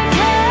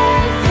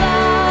can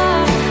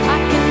fly, I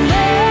can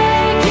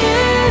make you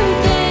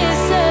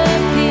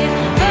disappear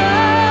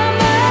from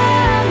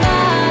my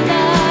mind. I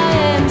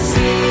am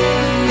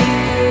super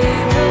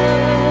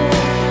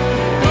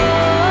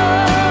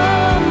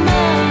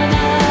woman, I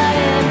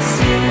am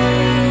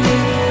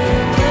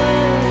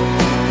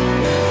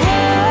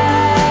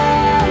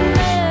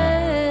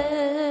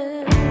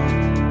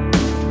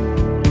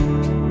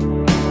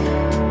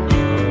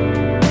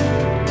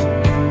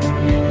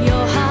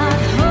Your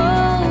heart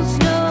holds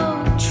no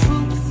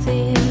truth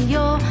in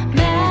your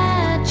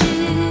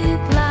magic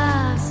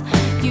lies.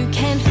 You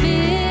can't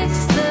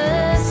fix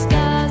the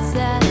scars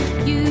that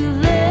you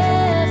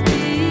left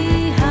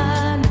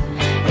behind.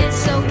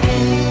 It's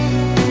okay,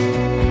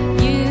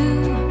 you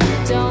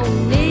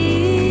don't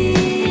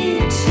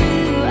need to.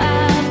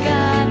 I've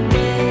got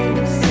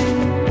ways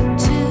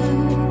to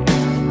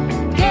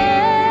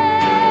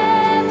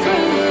get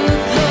through,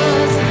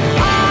 'cause I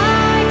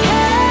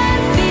can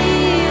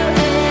feel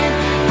it, I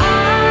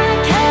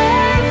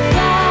can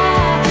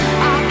fly,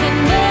 I can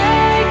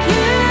make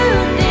you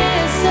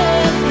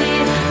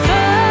disappear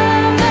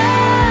from my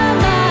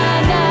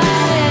mind. I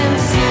am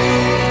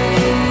super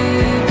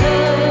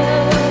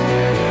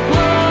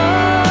woman, I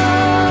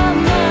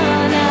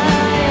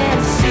am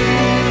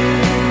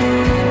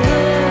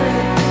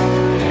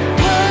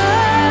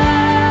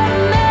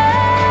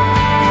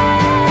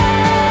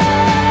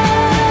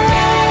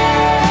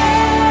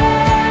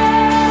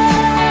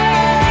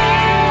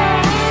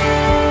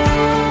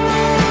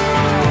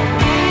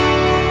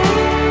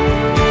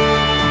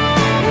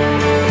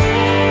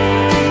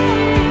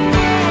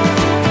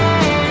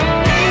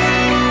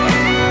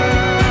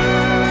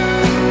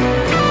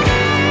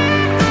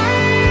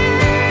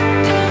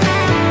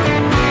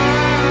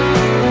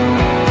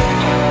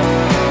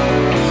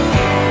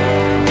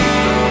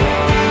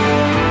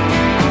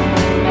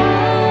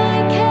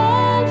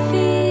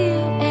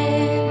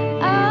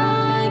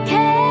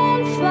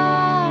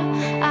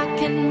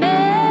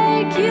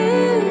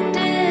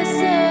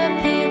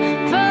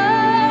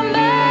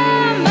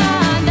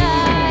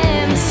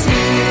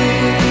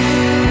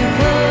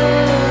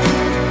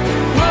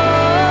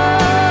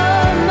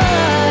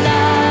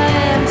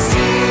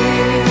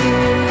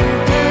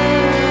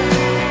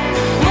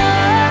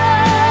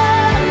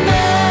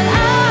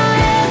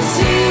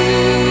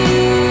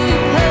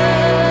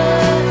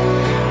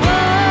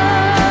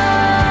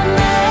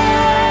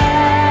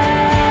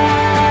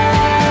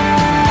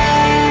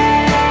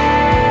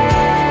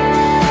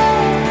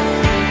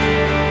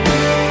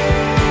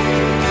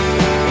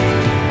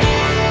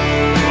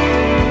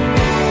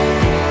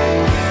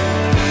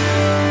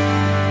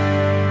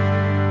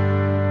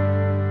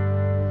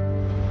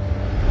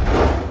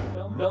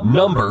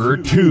Number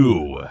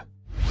 2.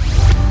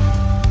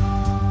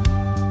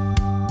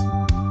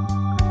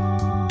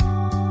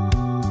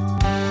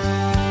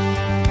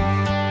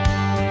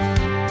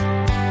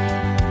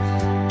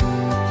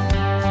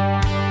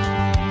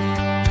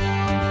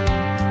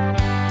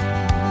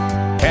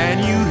 Can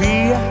you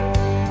hear?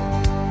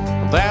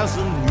 There's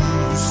a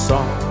new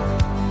song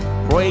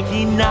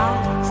breaking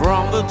out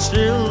from the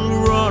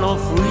children of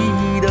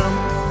freedom.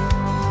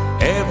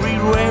 Every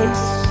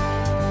race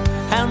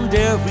and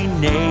every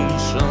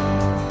nation,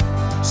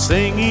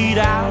 sing it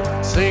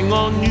out, sing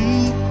a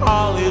new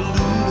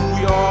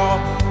hallelujah.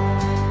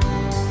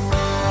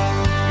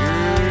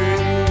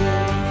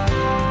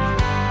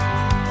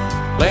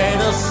 Let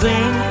us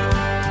sing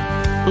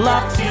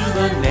love to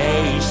the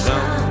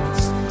nations,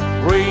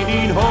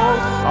 bringing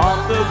hope of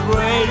the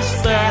grace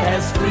that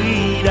has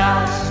freed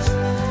us,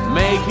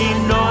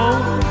 making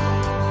known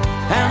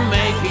and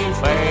making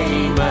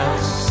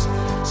famous.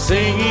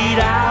 Sing it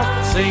out,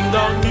 sing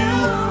the new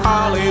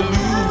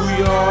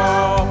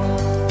hallelujah.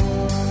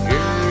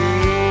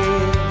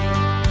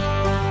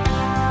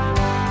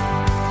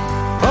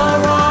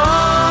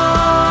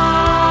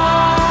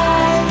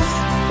 Arise,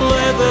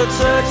 let the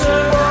church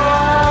arise.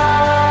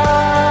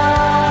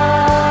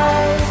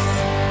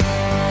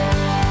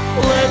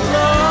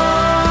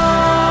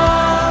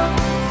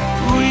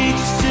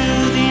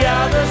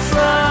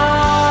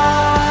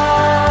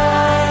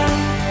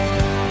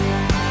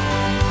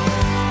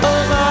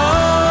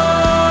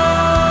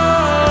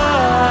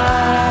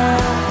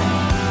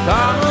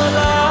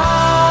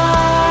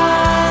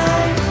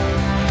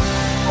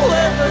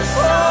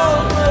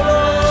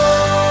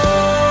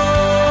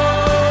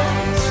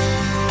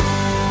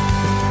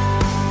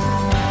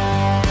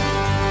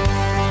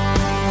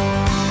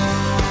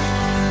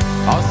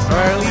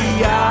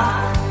 earlier.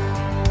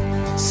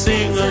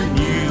 Sing a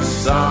new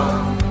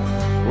song,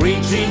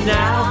 reaching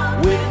out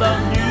with a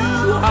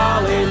new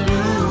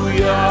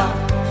hallelujah.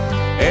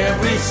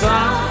 Every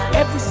son,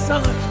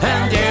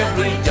 and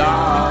every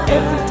daughter,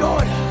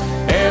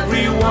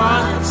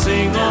 everyone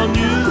sing a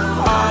new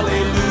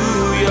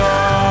hallelujah.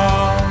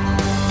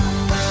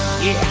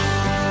 Yeah.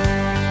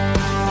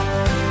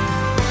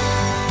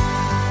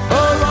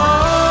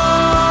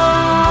 Arise,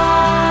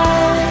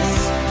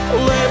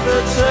 let the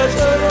church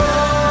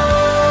arise.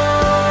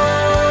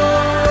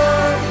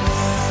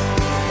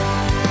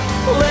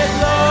 Let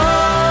love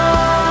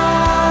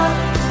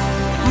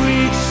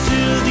reach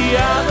to the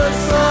other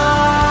side.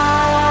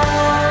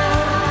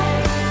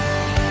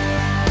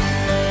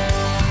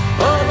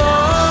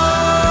 Alive,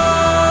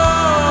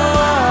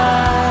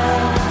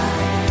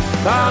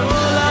 come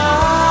alive.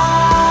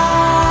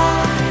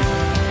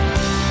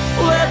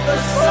 Let the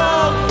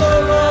song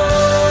arise.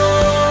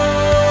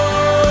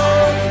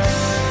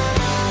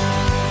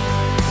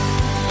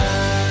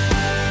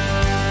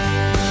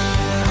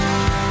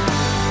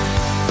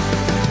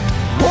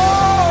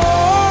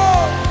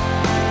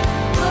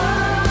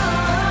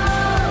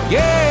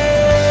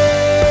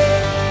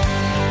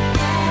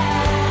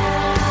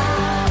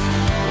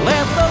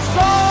 Let the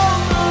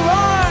song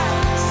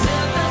arise.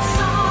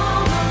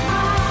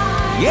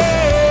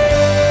 Yeah.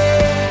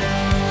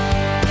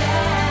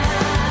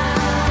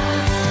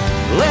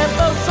 Let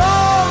the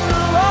song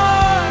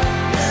arise.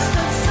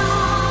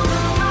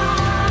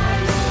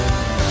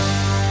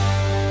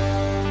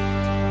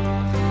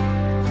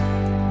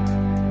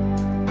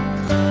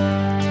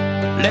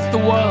 Let the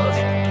world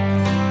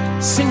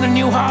sing a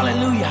new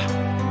hallelujah.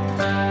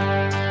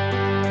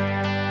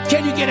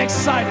 Can you get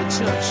excited,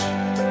 church?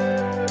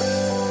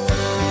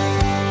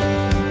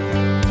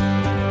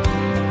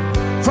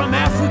 From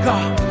Africa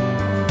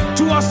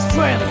to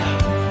Australia,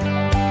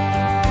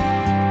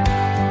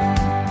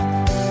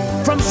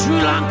 from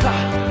Sri Lanka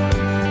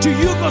to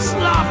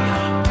Yugoslavia,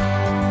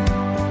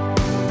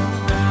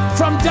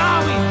 from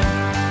Darwin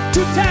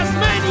to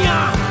Tasmania.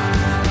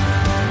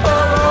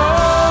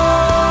 Arise,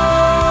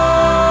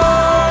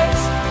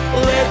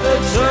 let the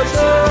church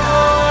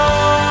arise.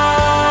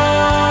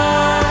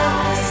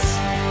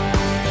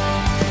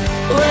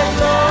 Let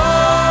love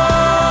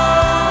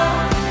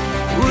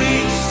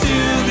reach to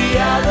the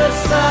other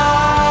side.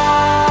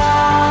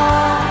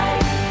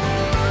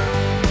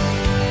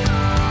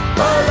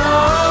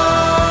 Alive,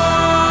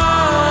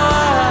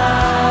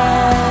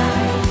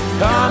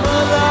 come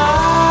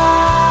alive.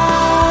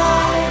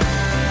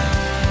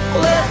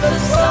 Let the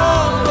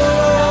song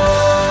arise.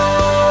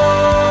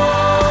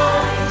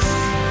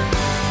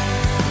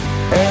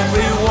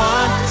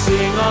 Everyone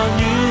sing on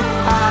you,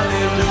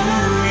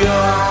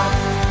 hallelujah.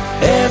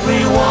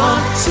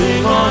 Everyone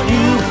sing on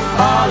you,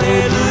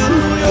 hallelujah.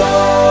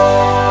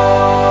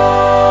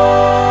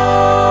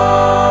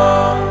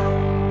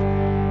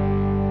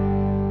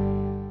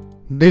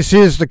 This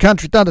is the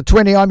Country Thunder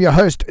 20. I'm your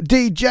host,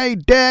 DJ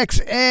Dax,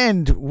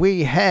 and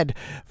we had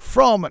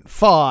from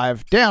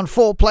 5 down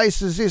 4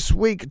 places this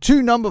week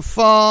to number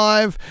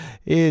 5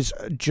 is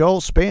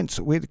Joel Spence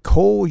with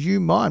Call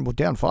You Mine. Well,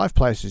 down 5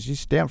 places.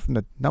 He's down from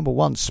the number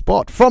 1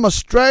 spot. From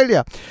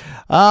Australia,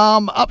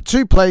 up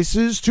 2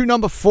 places to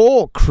number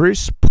 4,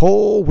 Chris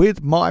Paul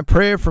with My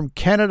Prayer from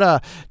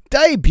Canada.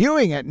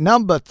 Debuting at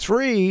number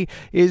 3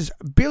 is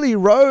Billy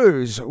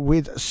Rose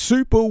with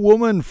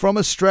Superwoman from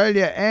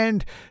Australia,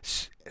 and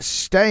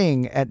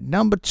staying at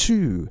number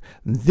 2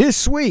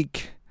 this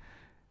week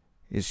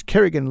is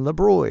Kerrigan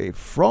LeBroy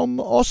from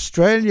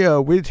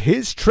Australia with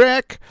his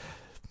track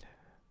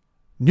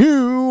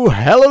New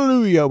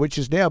Hallelujah, which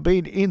has now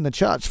been in the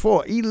charts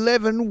for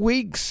 11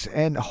 weeks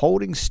and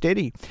holding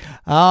steady,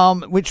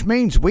 which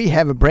means we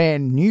have a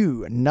brand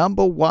new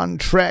number 1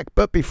 track.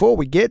 But before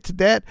we get to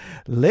that,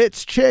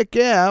 let's check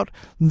out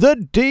the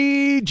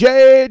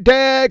DJ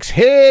Dax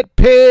hit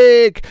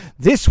pick.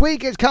 This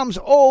week it comes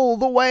all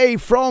the way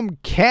from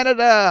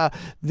Canada.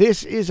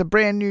 This is a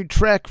brand new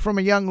track from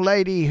a young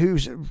lady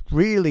who's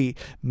really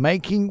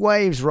making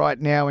waves right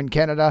now in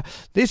Canada.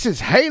 This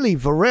is Hayley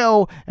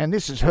Varell, and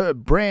this is her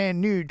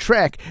brand new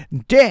track,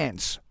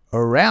 Dance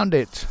Around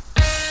It.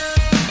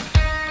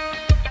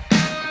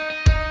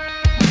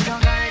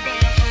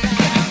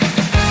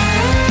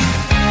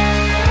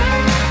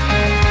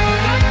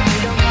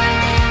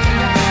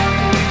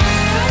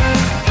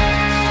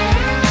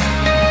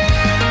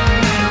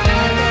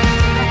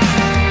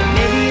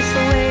 Maybe it's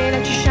the way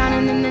that you're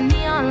shining in the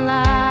neon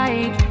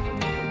light.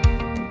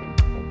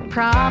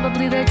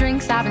 Probably the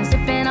drinks I've been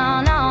sipping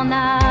on all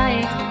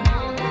night.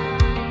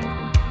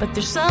 But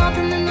there's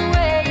something in the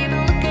way you've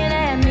been looking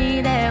at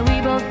me that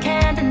we both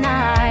can't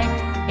deny.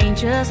 Ain't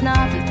just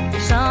nothing,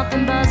 there's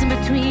something buzzing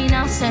between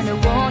us, and it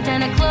won't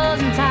end at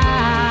closing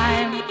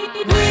time.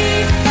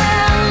 We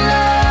found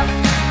love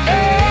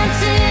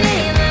dancing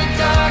in the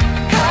dark,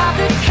 caught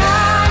the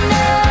kind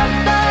of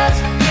buzz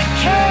you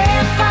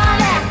can't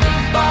find at the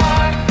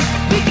bar.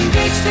 We can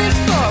reach this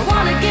floor,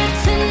 wanna get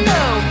to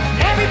know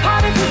every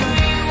part of who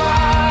you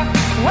are.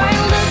 Why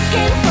you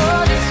looking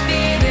for this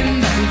feeling,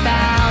 but we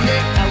found it.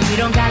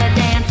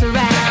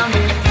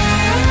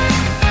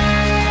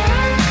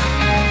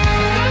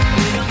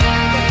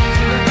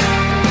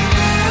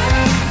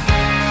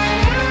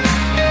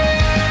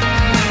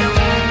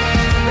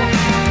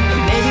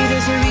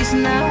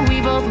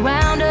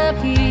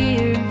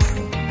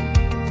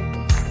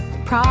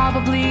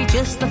 probably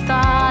just the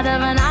thought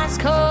of an ice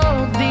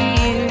cold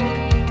beer.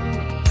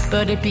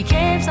 But it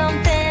became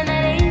something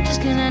that ain't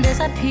just gonna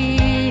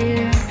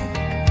disappear.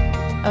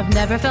 I've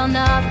never felt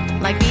nothing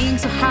like being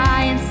so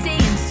high and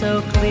seeing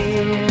so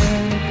clear.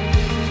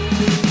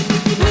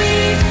 We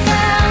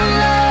found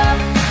love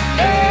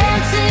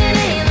dancing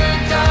in the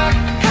dark,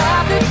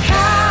 caught the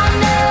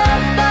kind of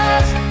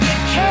buzz you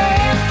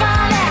can't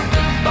find at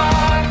the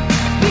bar.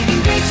 We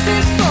can reach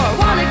this floor,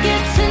 wanna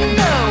get to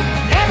know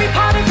every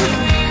part of who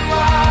you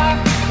are.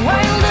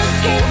 We're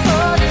looking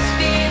for this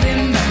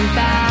feeling, but we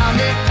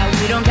found it.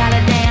 We don't gotta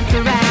dance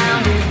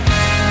around it.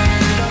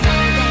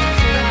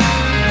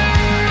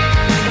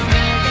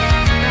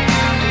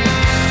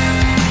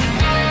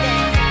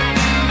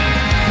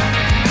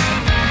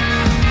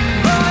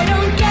 Boy,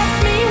 don't get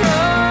me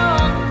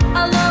wrong, I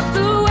love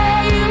the way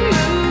you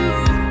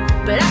move,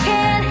 but I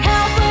can't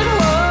help but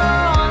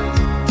want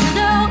to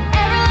know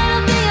every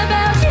little thing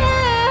about you.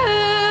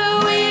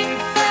 We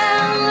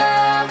found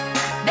love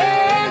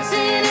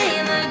dancing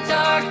in the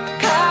dark,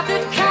 caught the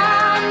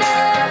kind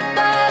of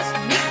buzz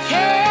you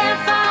can't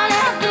find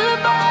at the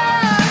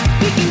bar.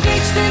 We can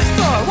reach this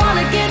floor,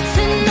 wanna get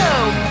to know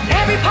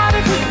every part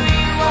of who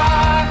you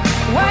are.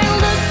 We're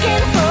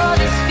looking for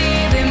this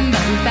feeling,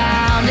 but we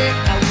found it.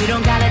 We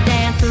don't gotta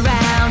dance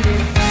around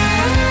it.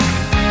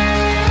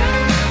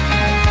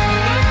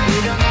 We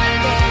don't gotta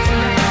dance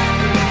around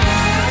it.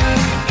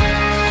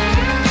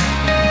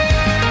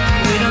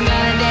 We don't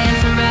gotta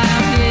dance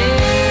around it.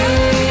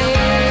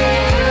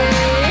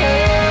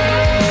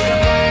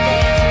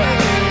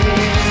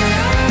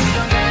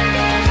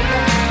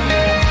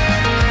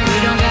 We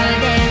don't gotta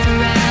dance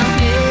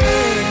around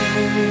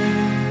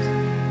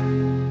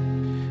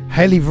it.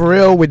 Hayley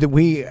Varrell with the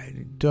We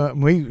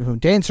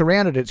Dance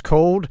Around It, it's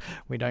called.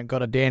 We don't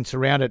gotta dance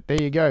around it. There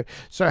you go.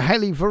 So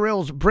Hayley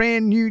Varrell's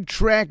brand new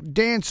track,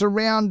 Dance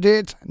Around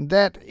It.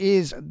 That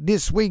is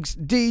this week's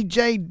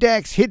DJ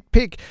Dax hit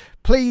pick.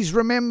 Please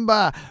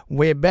remember,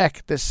 we're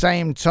back the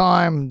same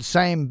time,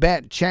 same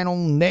bat channel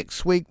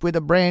next week with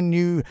a brand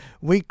new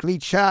weekly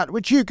chart,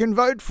 which you can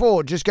vote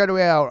for. Just go to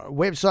our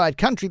website,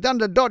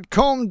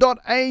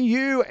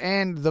 countrythunder.com.au,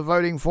 and the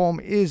voting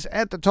form is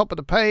at the top of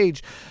the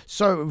page.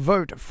 So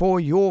vote for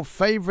your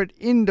favourite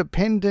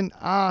independent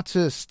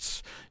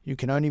artists. You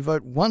can only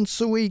vote once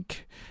a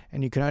week,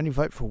 and you can only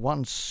vote for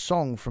one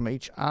song from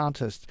each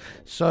artist.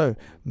 So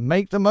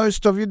make the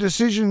most of your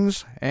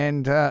decisions.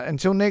 And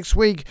until next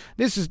week,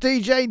 this is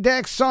DJ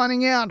Dax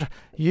signing out.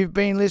 You've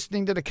been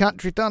listening to the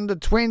Country Thunder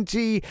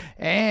 20,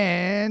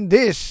 and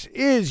this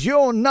is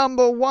your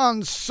number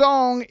one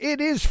song.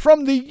 It is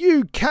from the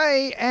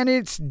UK, and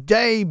it's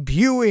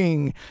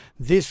debuting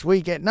this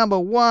week at number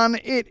one.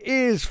 It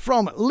is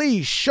from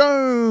Lee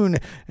Shone,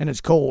 and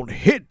it's called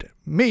Hit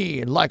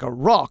Me Like a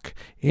Rock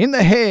in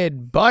the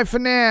Head. Bye for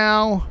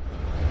now.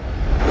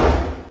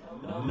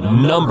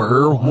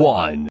 Number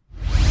one.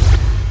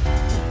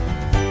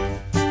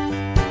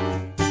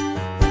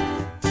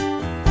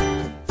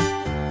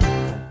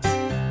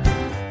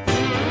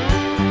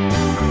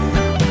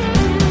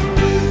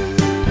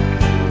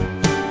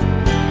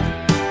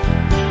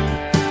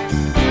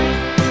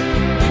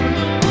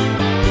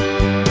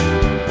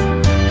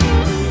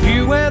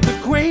 You were the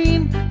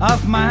queen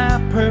of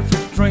my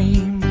perfect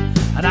dream,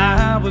 and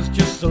I was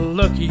just the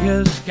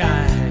luckiest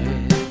guy.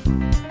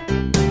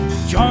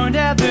 Joined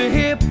at the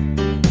hip,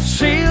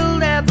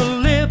 sealed at the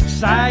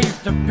lips. I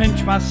used to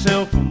pinch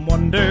myself and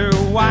wonder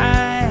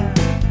why.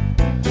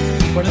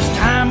 But as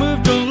time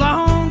moved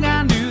along,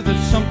 I knew that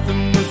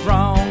something was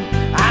wrong.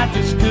 I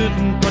just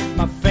couldn't put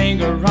my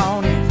finger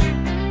on it.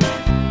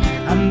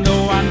 And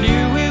though I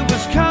knew it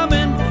was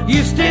coming,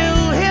 you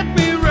still hit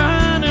me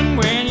running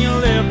when you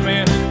left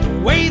me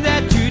the way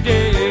that you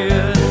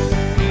did.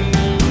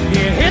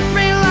 You hit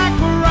me like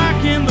a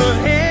rock in the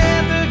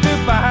head, the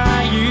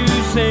goodbye you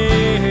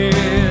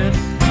said.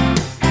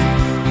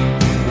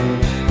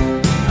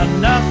 And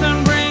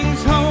nothing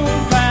brings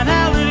home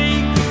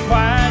finality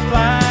quite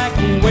like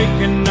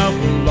waking up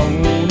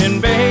alone in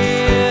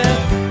bed.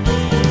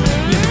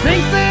 You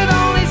think that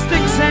only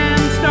sticks and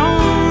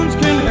stones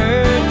can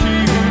hurt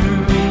you.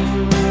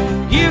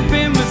 You've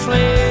been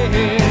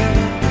misled.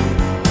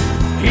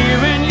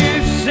 Hearing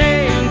you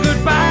saying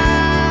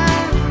goodbye,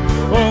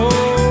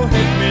 oh,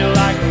 hit me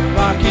like a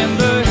rock in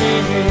the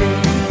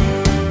head.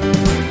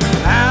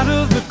 Out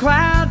of the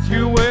clouds,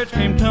 your words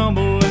came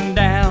tumbling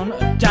down,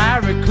 a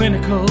diary,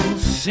 clinical,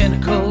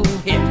 cynical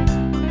hit.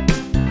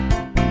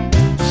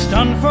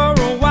 Stunned for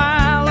a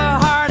while, a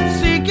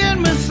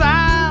heart-seeking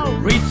missile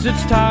reached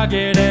its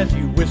target as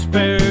you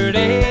whispered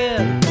it.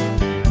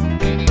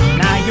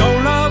 Now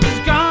your love is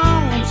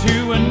gone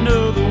to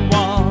another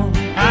one.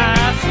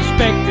 I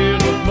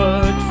suspected as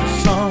much for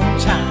some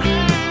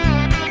time.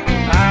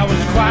 I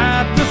was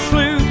quite the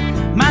sleuth.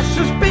 My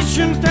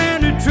suspicions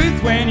turned to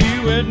truth when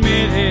you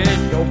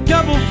admitted your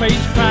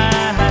double-faced crime.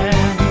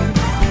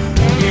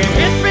 You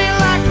hit me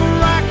like a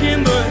rock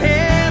in the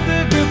head,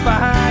 the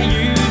goodbye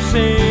you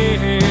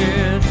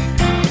said.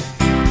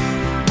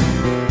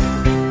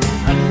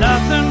 And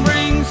nothing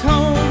brings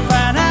home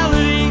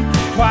finality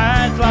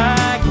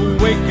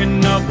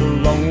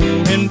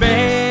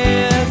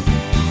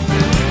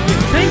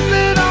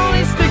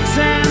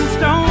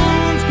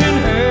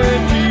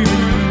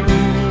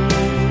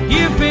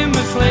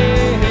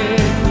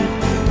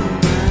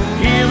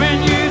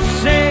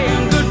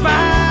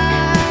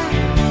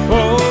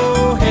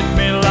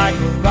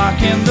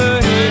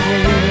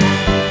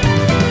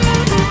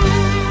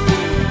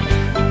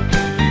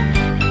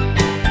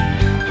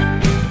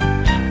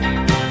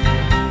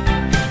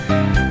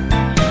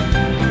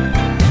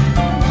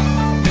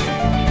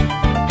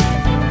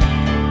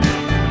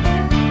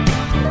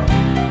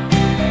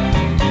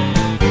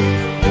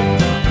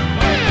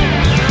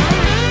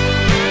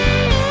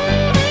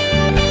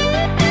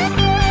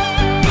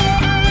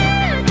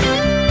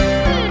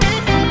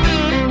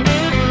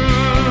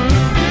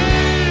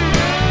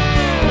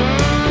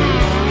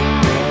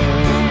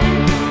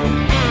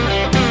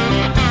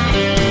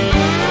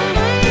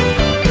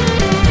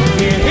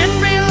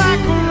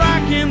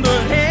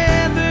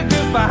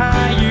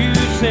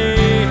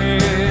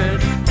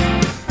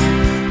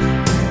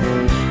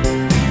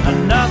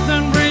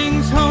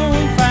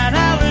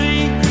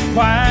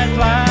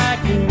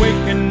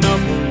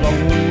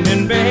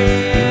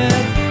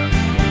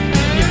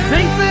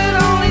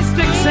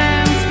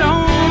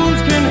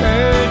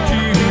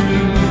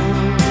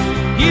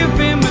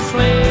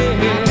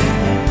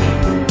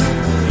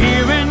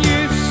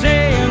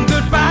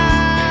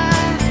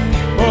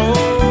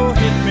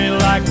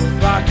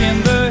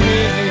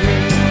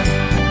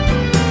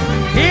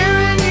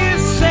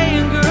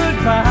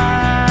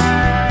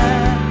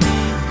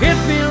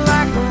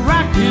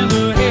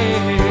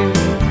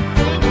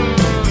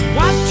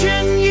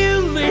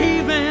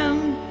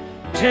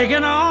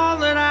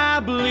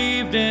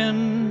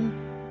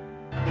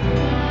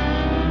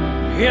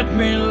hit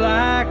me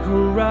like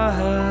a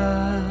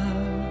rock.